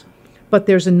jealous. But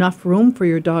there's enough room for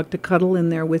your dog to cuddle in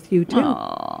there with you, too.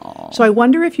 So I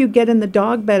wonder if you get in the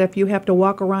dog bed if you have to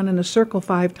walk around in a circle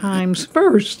 5 times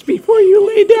first before you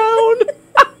lay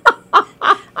down.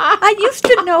 I used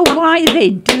to know why they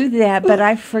do that, but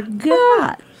I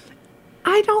forgot.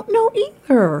 I don't know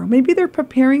either. Maybe they're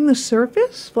preparing the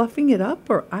surface, fluffing it up,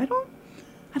 or I don't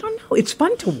know. It's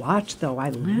fun to watch, though. I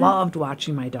loved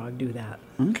watching my dog do that.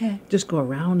 Okay. Just go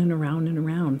around and around and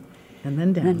around, and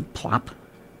then down. And plop.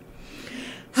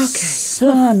 Okay.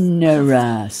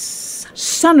 Sonorous.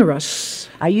 Sonorous.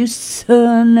 Are you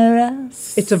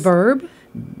sonorous? It's a verb?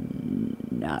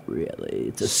 Not really.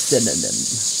 It's a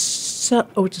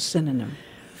synonym. It's a synonym.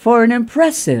 For an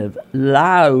impressive,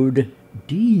 loud,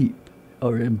 deep,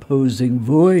 or imposing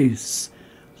voice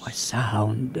or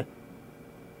sound.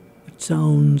 It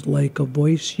sounds like a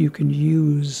voice you can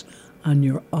use on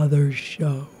your other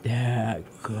show. There you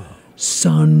go.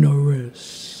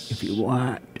 Sonorous. If you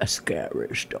want a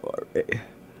scary story.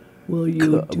 Will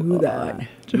you Come do that? on.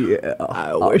 Yeah.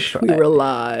 I wish we were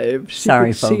live. So Sorry,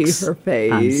 you could folks. see her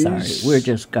face. I'm sorry. We're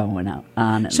just going on.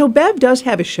 And So Bev does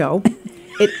have a show.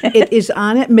 It is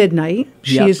on at midnight.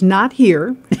 She Yep. is not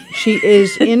here. She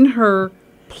is in her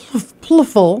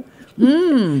pluffle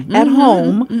at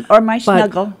home. or my But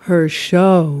snuggle. her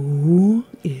show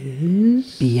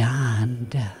is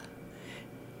Beyond.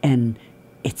 And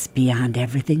it's beyond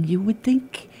everything you would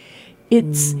think.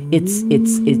 It's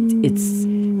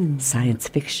science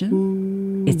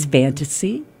fiction. It's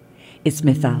fantasy. It's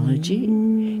mythology.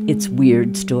 It's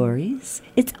weird stories.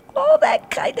 It's all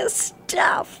that kind of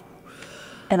stuff.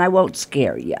 And I won't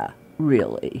scare you,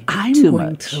 really. I'm too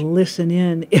going much. to listen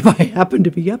in if I happen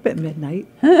to be up at midnight.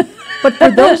 But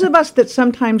for those of us that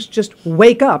sometimes just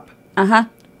wake up,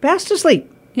 fast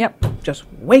asleep, Yep. just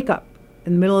wake up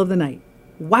in the middle of the night,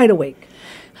 wide awake.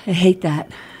 I hate that.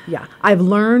 Yeah. I've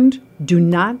learned, do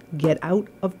not get out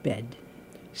of bed.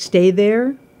 Stay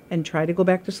there and try to go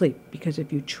back to sleep. Because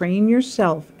if you train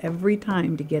yourself every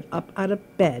time to get up out of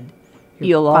bed, your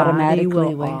You'll body automatically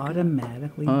will wake up.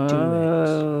 automatically do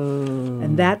it.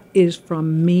 And that is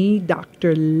from me,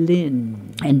 Dr.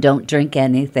 Lynn. And don't drink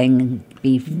anything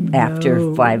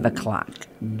after 5 o'clock.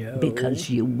 No. Because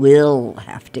you will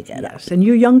have to get up. Yes, and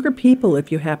you younger people,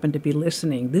 if you happen to be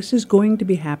listening, this is going to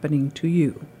be happening to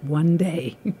you one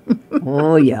day.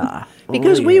 Oh, yeah.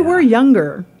 Because we were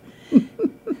younger.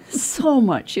 So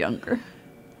much younger.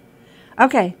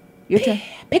 Okay. Your turn.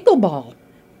 Pickleball.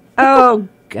 Oh,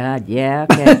 God, yeah.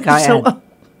 Okay, go ahead.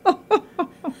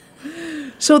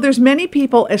 So there's many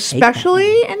people,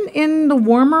 especially in the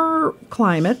warmer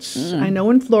climates. I know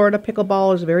in Florida,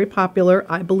 pickleball is very popular.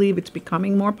 I believe it's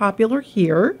becoming more popular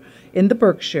here in the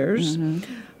Berkshires.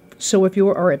 So if you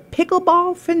are a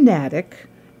pickleball fanatic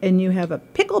and you have a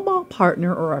pickleball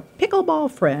partner or a pickleball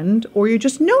friend, or you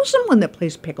just know someone that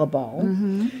plays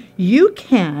pickleball, you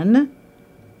can,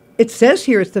 it says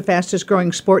here it's the fastest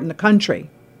growing sport in the country,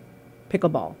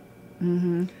 pickleball.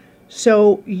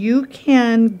 So you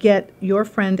can get your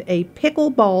friend a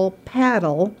pickleball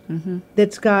paddle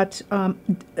that's got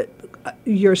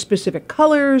your specific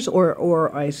colors or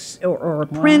a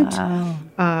print.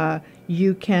 Wow.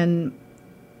 You can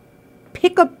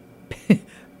pick a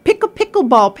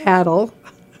pickleball paddle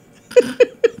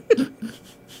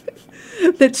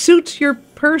that suits your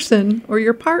person or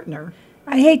your partner.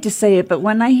 I hate to say it, but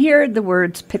when I hear the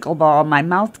words pickleball, my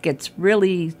mouth gets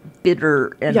really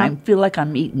bitter, and Yeah. I feel like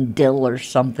I'm eating dill or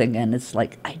something, and it's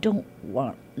like, I don't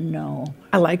want, no.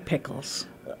 I like pickles.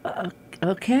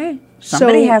 Okay.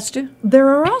 Somebody has to. There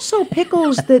are also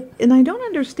pickles that, and I don't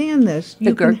understand this.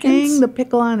 You can gherkins? hang the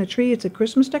pickle on a tree. It's a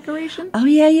Christmas decoration. Oh,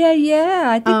 yeah.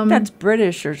 I think that's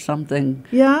British or something.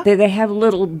 Yeah? They have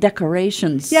little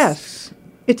decorations. Yes,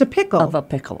 it's a pickle. Of a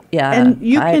pickle. Yeah. And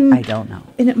you can. I don't know.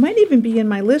 And it might even be in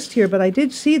my list here, but I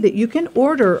did see that you can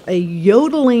order a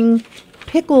yodeling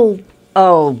pickle,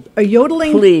 Oh, a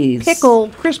yodeling please. pickle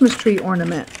Christmas tree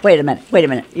ornament. wait a minute.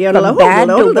 Yodel- From bad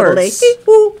to yodel- worse.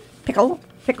 yodel- Pickle?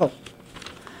 Pickle.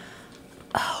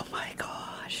 Oh, my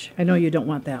gosh. I know you don't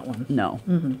want that one. No.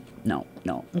 No.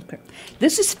 Okay.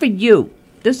 This is for you.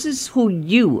 This is who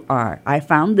you are. I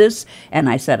found this, and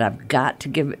I said, I've got to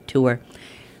give it to her.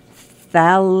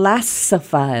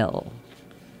 Thalassophile.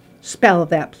 Spell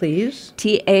that, please.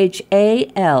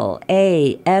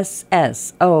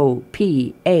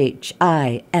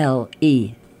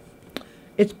 THALASSOPHILE.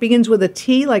 It begins with a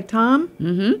T like Tom.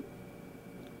 Mm-hmm.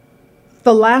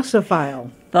 Thalassophile.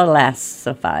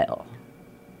 Thalassophile.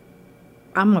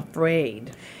 I'm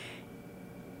afraid.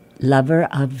 Lover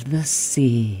of the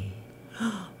sea.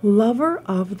 Lover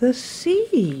of the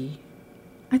sea.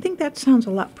 I think that sounds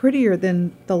a lot prettier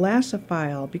than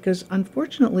thalassophile because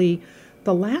unfortunately,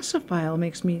 thalassophile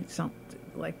makes me sound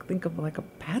think of like a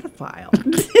pedophile.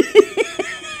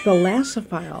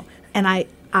 Thalassophile. And I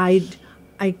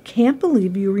can't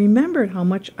believe you remembered how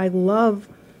much I love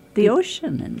The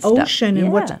ocean and stuff. ocean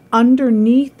and what's Yeah.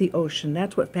 underneath the ocean.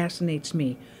 That's what fascinates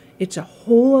me. It's a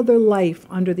whole other life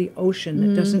under the ocean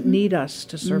that doesn't need us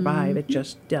to survive. It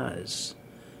just does.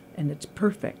 And it's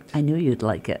perfect. I knew you'd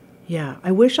like it. Yeah.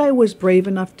 I wish I was brave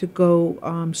enough to go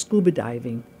scuba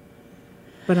diving,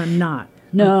 but I'm not.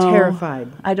 No. I'm terrified.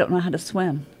 I don't know how to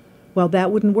swim. Well,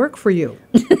 that wouldn't work for you.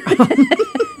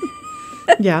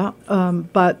 Yeah.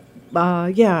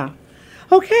 Yeah.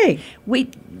 Okay.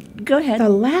 Go ahead.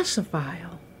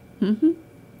 Thalassophile.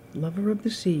 Lover of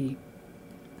the sea.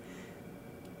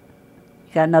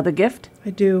 You got another gift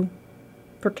I do.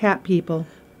 For cat people.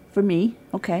 for me?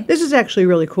 Okay. This is actually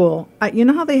really cool. You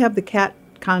know how they have the cat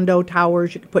condo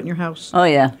towers you can put in your house? Oh,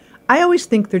 yeah. I always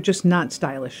think they're just not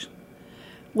stylish.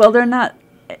 Well, they're not.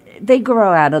 They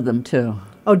grow out of them, too.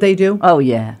 Oh, they do? Oh,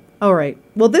 yeah. All right.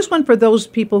 Well, this one for those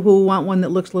people who want one that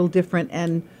looks a little different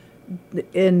and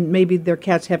maybe their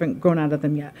cats haven't grown out of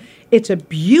them yet. It's a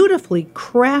beautifully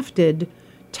crafted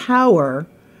tower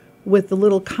with the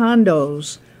little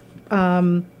condos.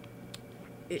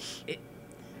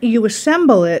 You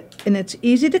assemble it, and it's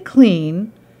easy to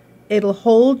clean. It'll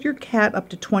hold your cat up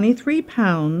to 23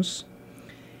 pounds.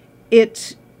 There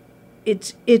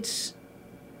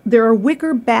are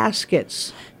wicker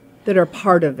baskets that are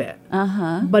part of it.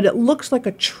 But it looks like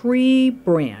a tree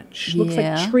branch. Looks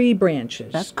Yeah. like tree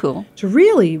branches. That's cool. It's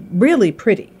really, really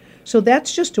pretty. So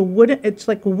that's just it's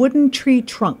like wooden tree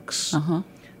trunks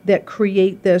that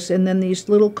create this, and then these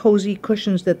little cozy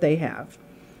cushions that they have.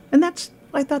 And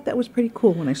I thought that was pretty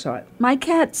cool when I saw it. My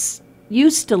cats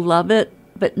used to love it,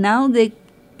 but now they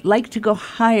like to go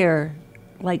higher,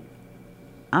 like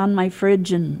on my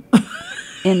fridge and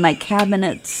in my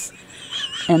cabinets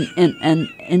and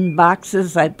in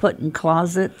boxes I put in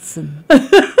closets. And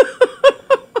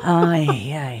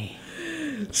ay.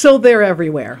 So they're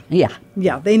everywhere. Yeah.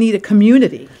 Yeah, they need a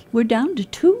community. We're down to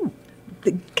 2.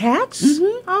 The cats?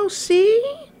 Mm-hmm. Oh, see?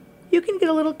 You can get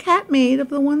a little cat made of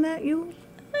the one that you...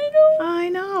 I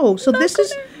know. So this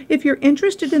is, if you're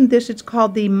interested in this, it's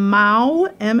called the MAU,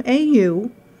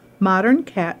 M-A-U, Modern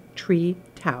Cat Tree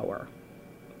Tower.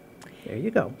 There you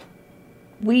go.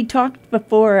 We talked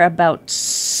before about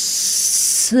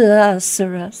susurrus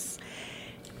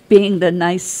being the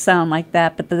nice sound like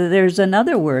that, but there's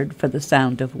another word for the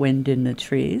sound of wind in the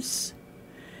trees.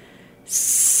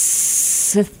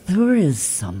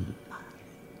 Cithurism.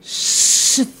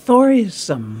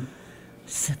 Cithurism.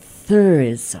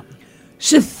 Cithurism.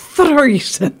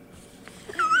 Cithurism.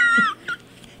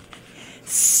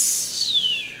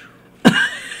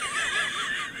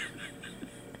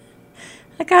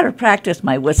 I gotta practice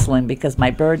my whistling because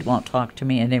my bird won't talk to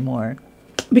me anymore.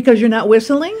 Because you're not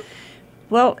whistling?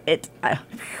 Well,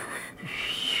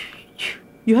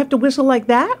 You have to whistle like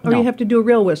that, or No. you have to do a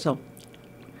real whistle?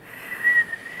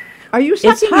 Are you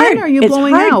sucking it's hard. in, or are you It's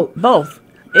blowing hard. out? Both.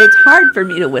 It's hard for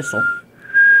me to whistle.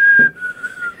 There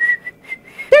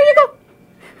you go.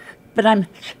 But I'm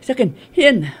sucking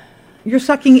in. You're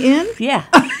sucking in? Yeah.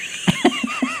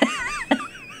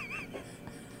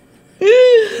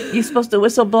 You supposed to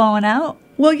whistle blowing out?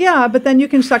 Well, yeah, but then you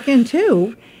can suck in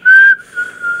too.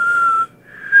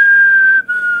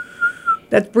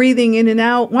 That's breathing in and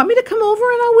out. Want me to come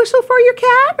over and I'll whistle for your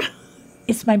cat?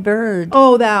 It's my bird.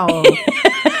 Oh, thou.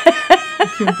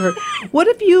 Your bird. What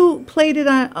if you played it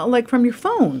on, like from your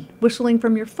phone, whistling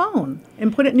from your phone,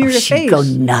 and put it near your she'd face? go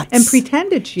nuts. And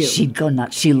pretend it's you. She'd go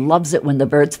nuts. She loves it when the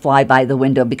birds fly by the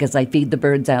window because I feed the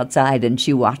birds outside and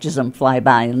she watches them fly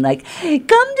by and like, hey,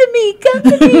 come to me.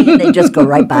 And they just go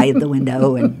right by the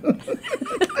window. And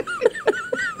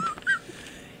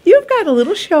You've got a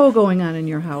little show going on in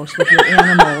your house with your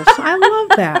animals. I love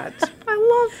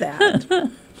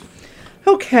that.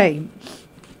 Okay.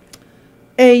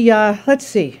 Let's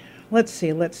see.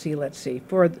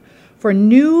 For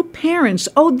new parents.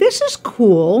 Oh, this is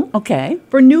cool. okay.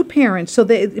 For new parents. So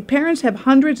the parents have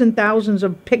hundreds and thousands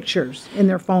of pictures in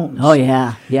their phones. Oh,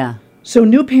 yeah. Yeah. So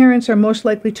new parents are most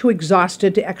likely too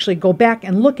exhausted to actually go back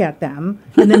and look at them.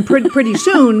 And then pretty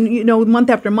soon, month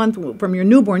after month from your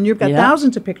newborn, you've got Yeah.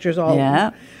 thousands of pictures all Yeah.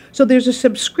 over. So there's a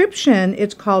subscription.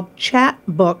 It's called Chat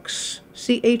Books,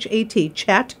 C-H-A-T,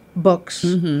 Chat Books.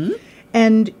 Mm-hmm.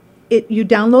 And you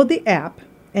download the app,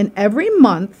 and every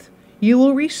month you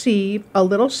will receive a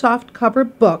little soft cover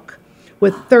book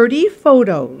with 30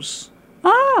 photos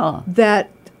Oh.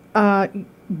 that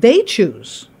they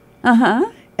choose. Uh-huh.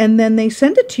 And then they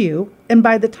send it to you, and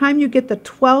by the time you get the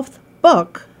 12th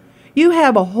book, you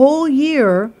have a whole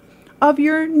year of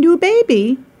your new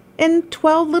baby in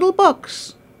 12 little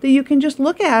books that you can just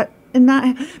look at and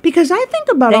not... Because I think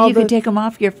about Then all you can take them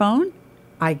off your phone?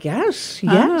 I guess,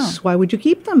 yes. Why would you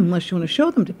keep them unless you want to show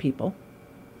them to people?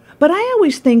 But I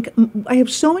always think, I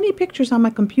have so many pictures on my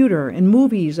computer and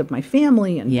movies of my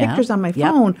family and Yeah. pictures on my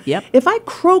Yep. phone. Yep. If I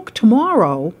croak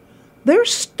tomorrow, they're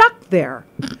stuck there.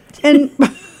 And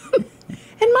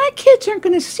and my kids aren't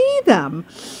going to see them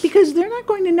because they're not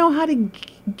going to know how to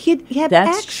have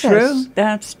That's access true.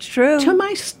 That's true. to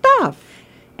my stuff.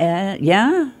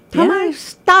 Yeah. To my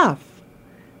stuff.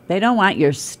 They don't want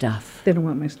your stuff. They don't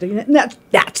want my stuff. And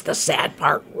that's the sad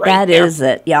part right That there. is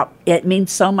it. Yep. It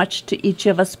means so much to each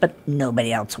of us, but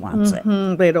nobody else wants it.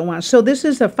 They don't want. So this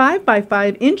is a 5 by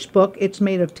 5 inch book. It's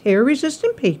made of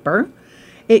tear-resistant paper.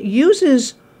 It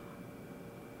uses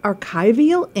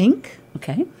archival ink,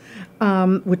 Okay.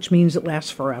 which means it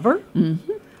lasts forever.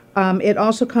 Mm-hmm. It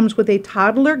also comes with a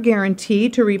toddler guarantee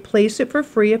to replace it for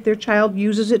free if their child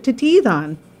uses it to teeth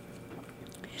on.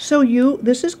 So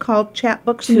this is called Chat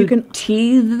Books, and you can.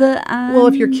 Teeth on? Well,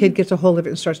 if your kid gets a hold of it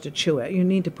and starts to chew it, you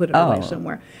need to put it away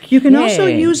somewhere. You can also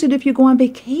Okay. use it if you go on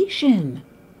vacation.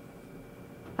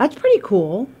 That's pretty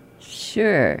cool.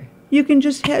 Sure. You can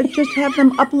just have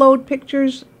them upload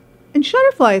pictures. And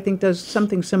Shutterfly, I think, does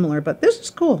something similar, but this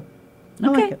is cool. I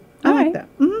like Okay. it. I All like right.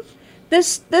 that.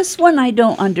 Mm-hmm. This one I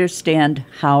don't understand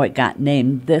how it got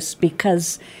named this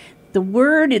because the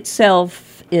word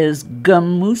itself is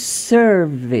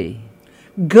gamuservi.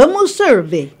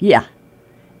 Gumuservi. Yeah.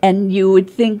 And you would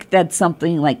think that's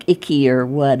something like icky or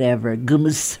whatever,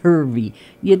 gumuservi.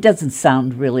 It doesn't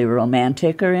sound really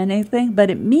romantic or anything, but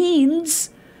it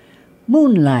means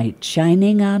moonlight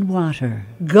shining on water.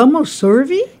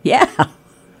 Gumuservi? Yeah.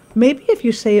 Maybe if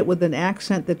you say it with an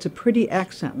accent that's a pretty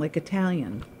accent, like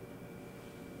Italian.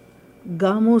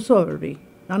 Gumuservi.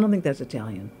 I don't think that's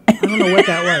Italian. I don't know what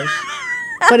that was.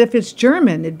 But if it's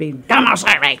German, it'd be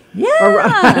Gumusseri.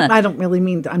 Yeah. I don't really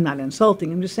mean, I'm not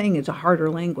insulting. I'm just saying it's a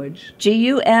harder language.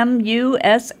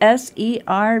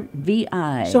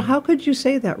 Gumussservi. So how could you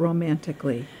say that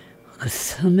romantically?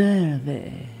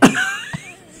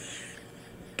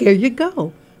 There you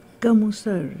go.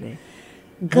 Gumusseri.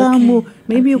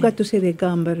 Maybe you got to say the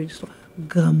gambari.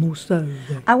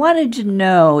 Gumusseri. I wanted to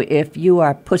know if you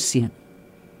are Pussian.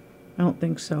 I don't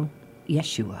think so.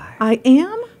 Yes, you are. I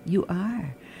am? You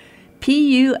are.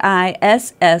 Puissant.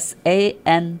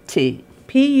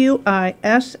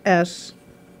 Puissant?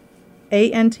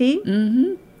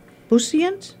 Mm-hmm.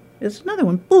 Pusient? It's another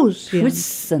one.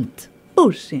 Pusient.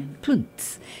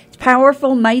 Pusient. It's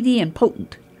powerful, mighty, and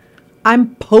potent.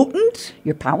 I'm potent?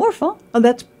 You're powerful Oh,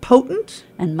 that's potent?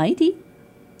 and mighty.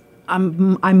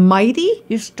 I'm mighty?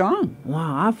 You're strong.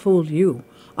 Wow, I fooled you.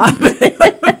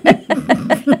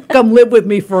 Come live with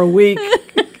me for a week.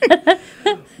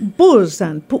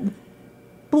 Puissant.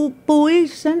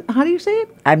 Puissant. How do you say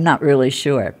it? I'm not really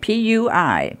sure.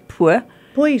 Puissant.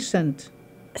 Puissant.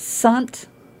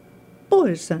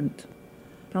 Puissant.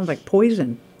 Sounds like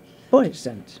poison.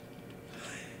 Puissant.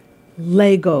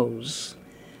 Legos.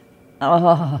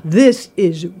 Oh, This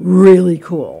is really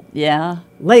cool. yeah.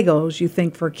 Legos, you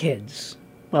think for kids.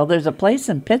 Well, there's a place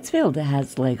in Pittsfield that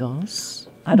has Legos.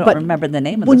 I don't But remember the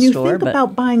name of when the you store, think but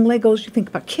about buying Legos, you think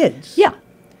about kids. yeah.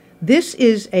 This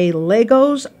is a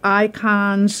Legos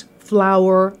Icons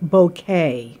flower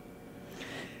bouquet.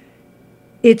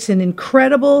 It's an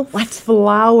incredible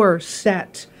flower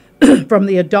set from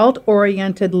the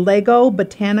adult-oriented Lego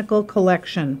Botanical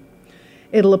Collection.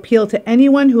 It'll appeal to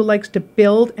anyone who likes to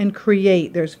build and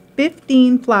create. There's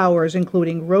 15 flowers,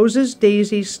 including roses,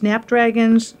 daisies,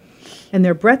 snapdragons, and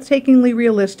they're breathtakingly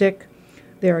realistic.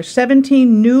 There are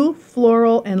 17 new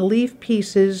floral and leaf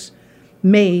pieces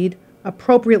made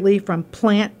appropriately from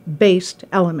plant-based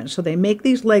elements. So they make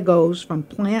these Legos from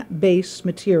plant-based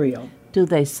material. Do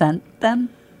they scent them?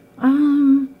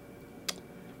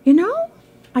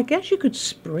 I guess you could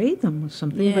spray them with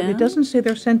something, but Yeah. it doesn't say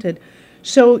they're scented.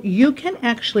 So you can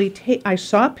actually take, I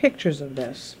saw pictures of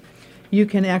this. You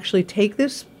can actually take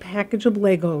this package of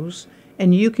Legos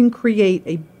and you can create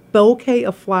a bouquet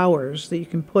of flowers that you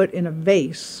can put in a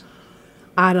vase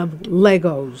out of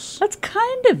Legos. That's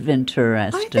kind of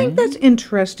interesting. I think that's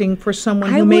interesting for someone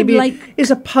I who would maybe like-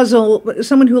 is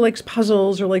someone who likes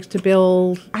puzzles or likes to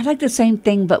build I like the same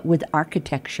thing, but with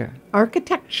architecture.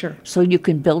 architecture. So you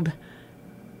can build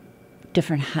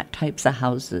different types of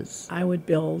houses. I would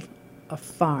build a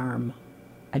farm.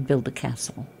 I'd build a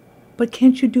castle. But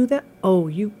can't you do that?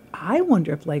 I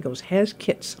wonder if Legos has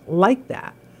kits like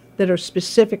that are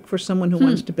specific for someone who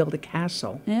wants to build a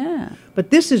castle. Yeah.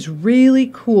 But this is really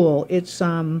cool. It's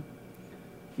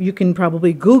you can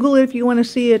probably Google it if you want to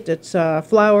see it. It's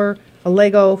a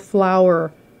Lego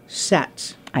flower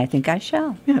set. I think I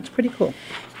shall. Yeah, it's pretty cool.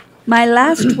 My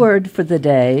last word for the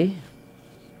day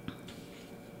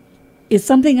is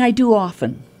something I do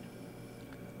often.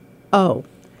 Oh,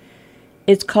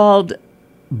 It's called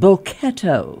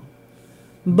Boketto.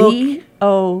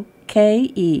 Boketto.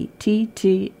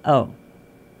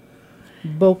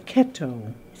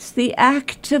 Boketto. It's the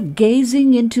act of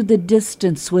gazing into the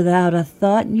distance without a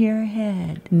thought in your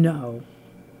head. No.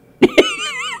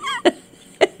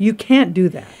 You can't do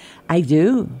that. I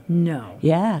do. No.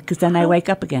 Yeah, because then I wake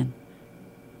up again.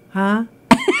 Huh?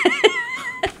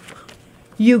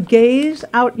 You gaze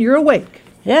out, you're awake,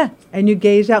 Yeah. and you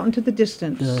gaze out into the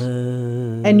distance,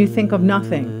 and you think of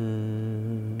nothing,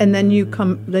 and then you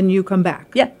come back.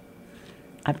 Yeah.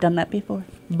 I've done that before.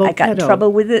 I got in Boketto.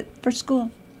 trouble with it for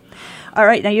school. All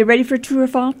right, now you ready for true or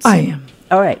false? I am.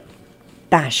 All right.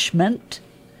 Bashment,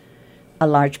 a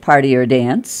large party or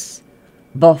dance.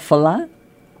 Buffala,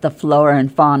 the flora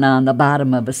and fauna on the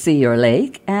bottom of a sea or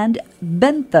lake. And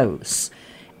benthos,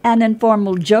 an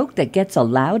informal joke that gets a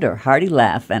loud or hearty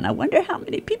laugh. And I wonder how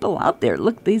many people out there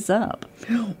look these up.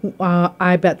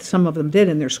 I bet some of them did,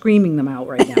 and they're screaming them out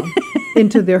right now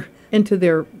into their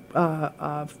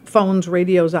phones,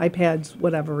 radios, iPads,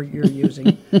 whatever you're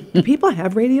using. Do people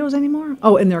have radios anymore?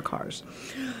 Oh, in their cars.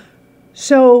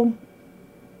 So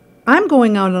I'm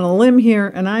going out on a limb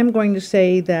here, and I'm going to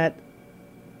say that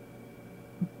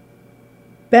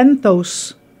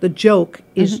benthos, the joke,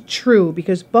 is true,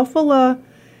 because Buffalo,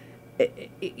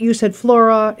 you said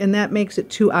flora, and that makes it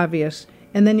too obvious.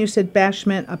 And then you said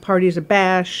bashment, a party is a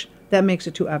bash. That makes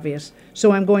it too obvious.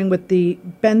 So I'm going with the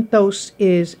benthos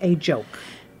is a joke.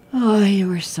 Oh, you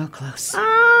were so close.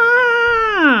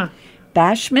 Ah!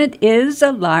 Bashment is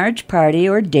a large party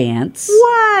or dance.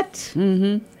 What?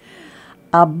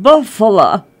 A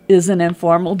buffalo is an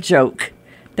informal joke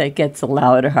that gets a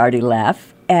loud or hearty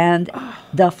laugh. And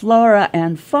the flora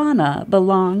and fauna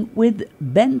belong with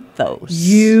benthos.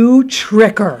 You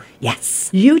tricker. Yes.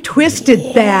 You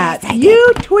twisted that. I did.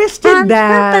 You twisted On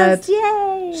that. purpose,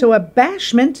 yay. So a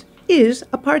bashment is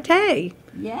a partay.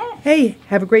 Yes. Hey,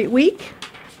 have a great week.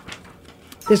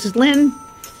 This is Lynn.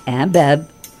 And Beb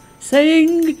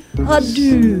saying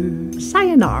adieu.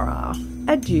 Sayonara.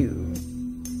 Adieu.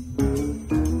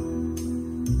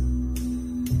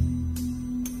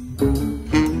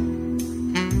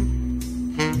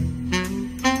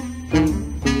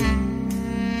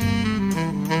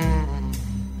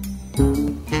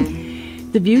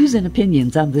 The views and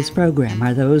opinions of this program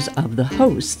are those of the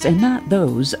hosts and not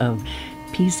those of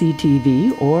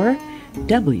PCTV or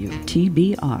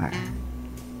WTBR.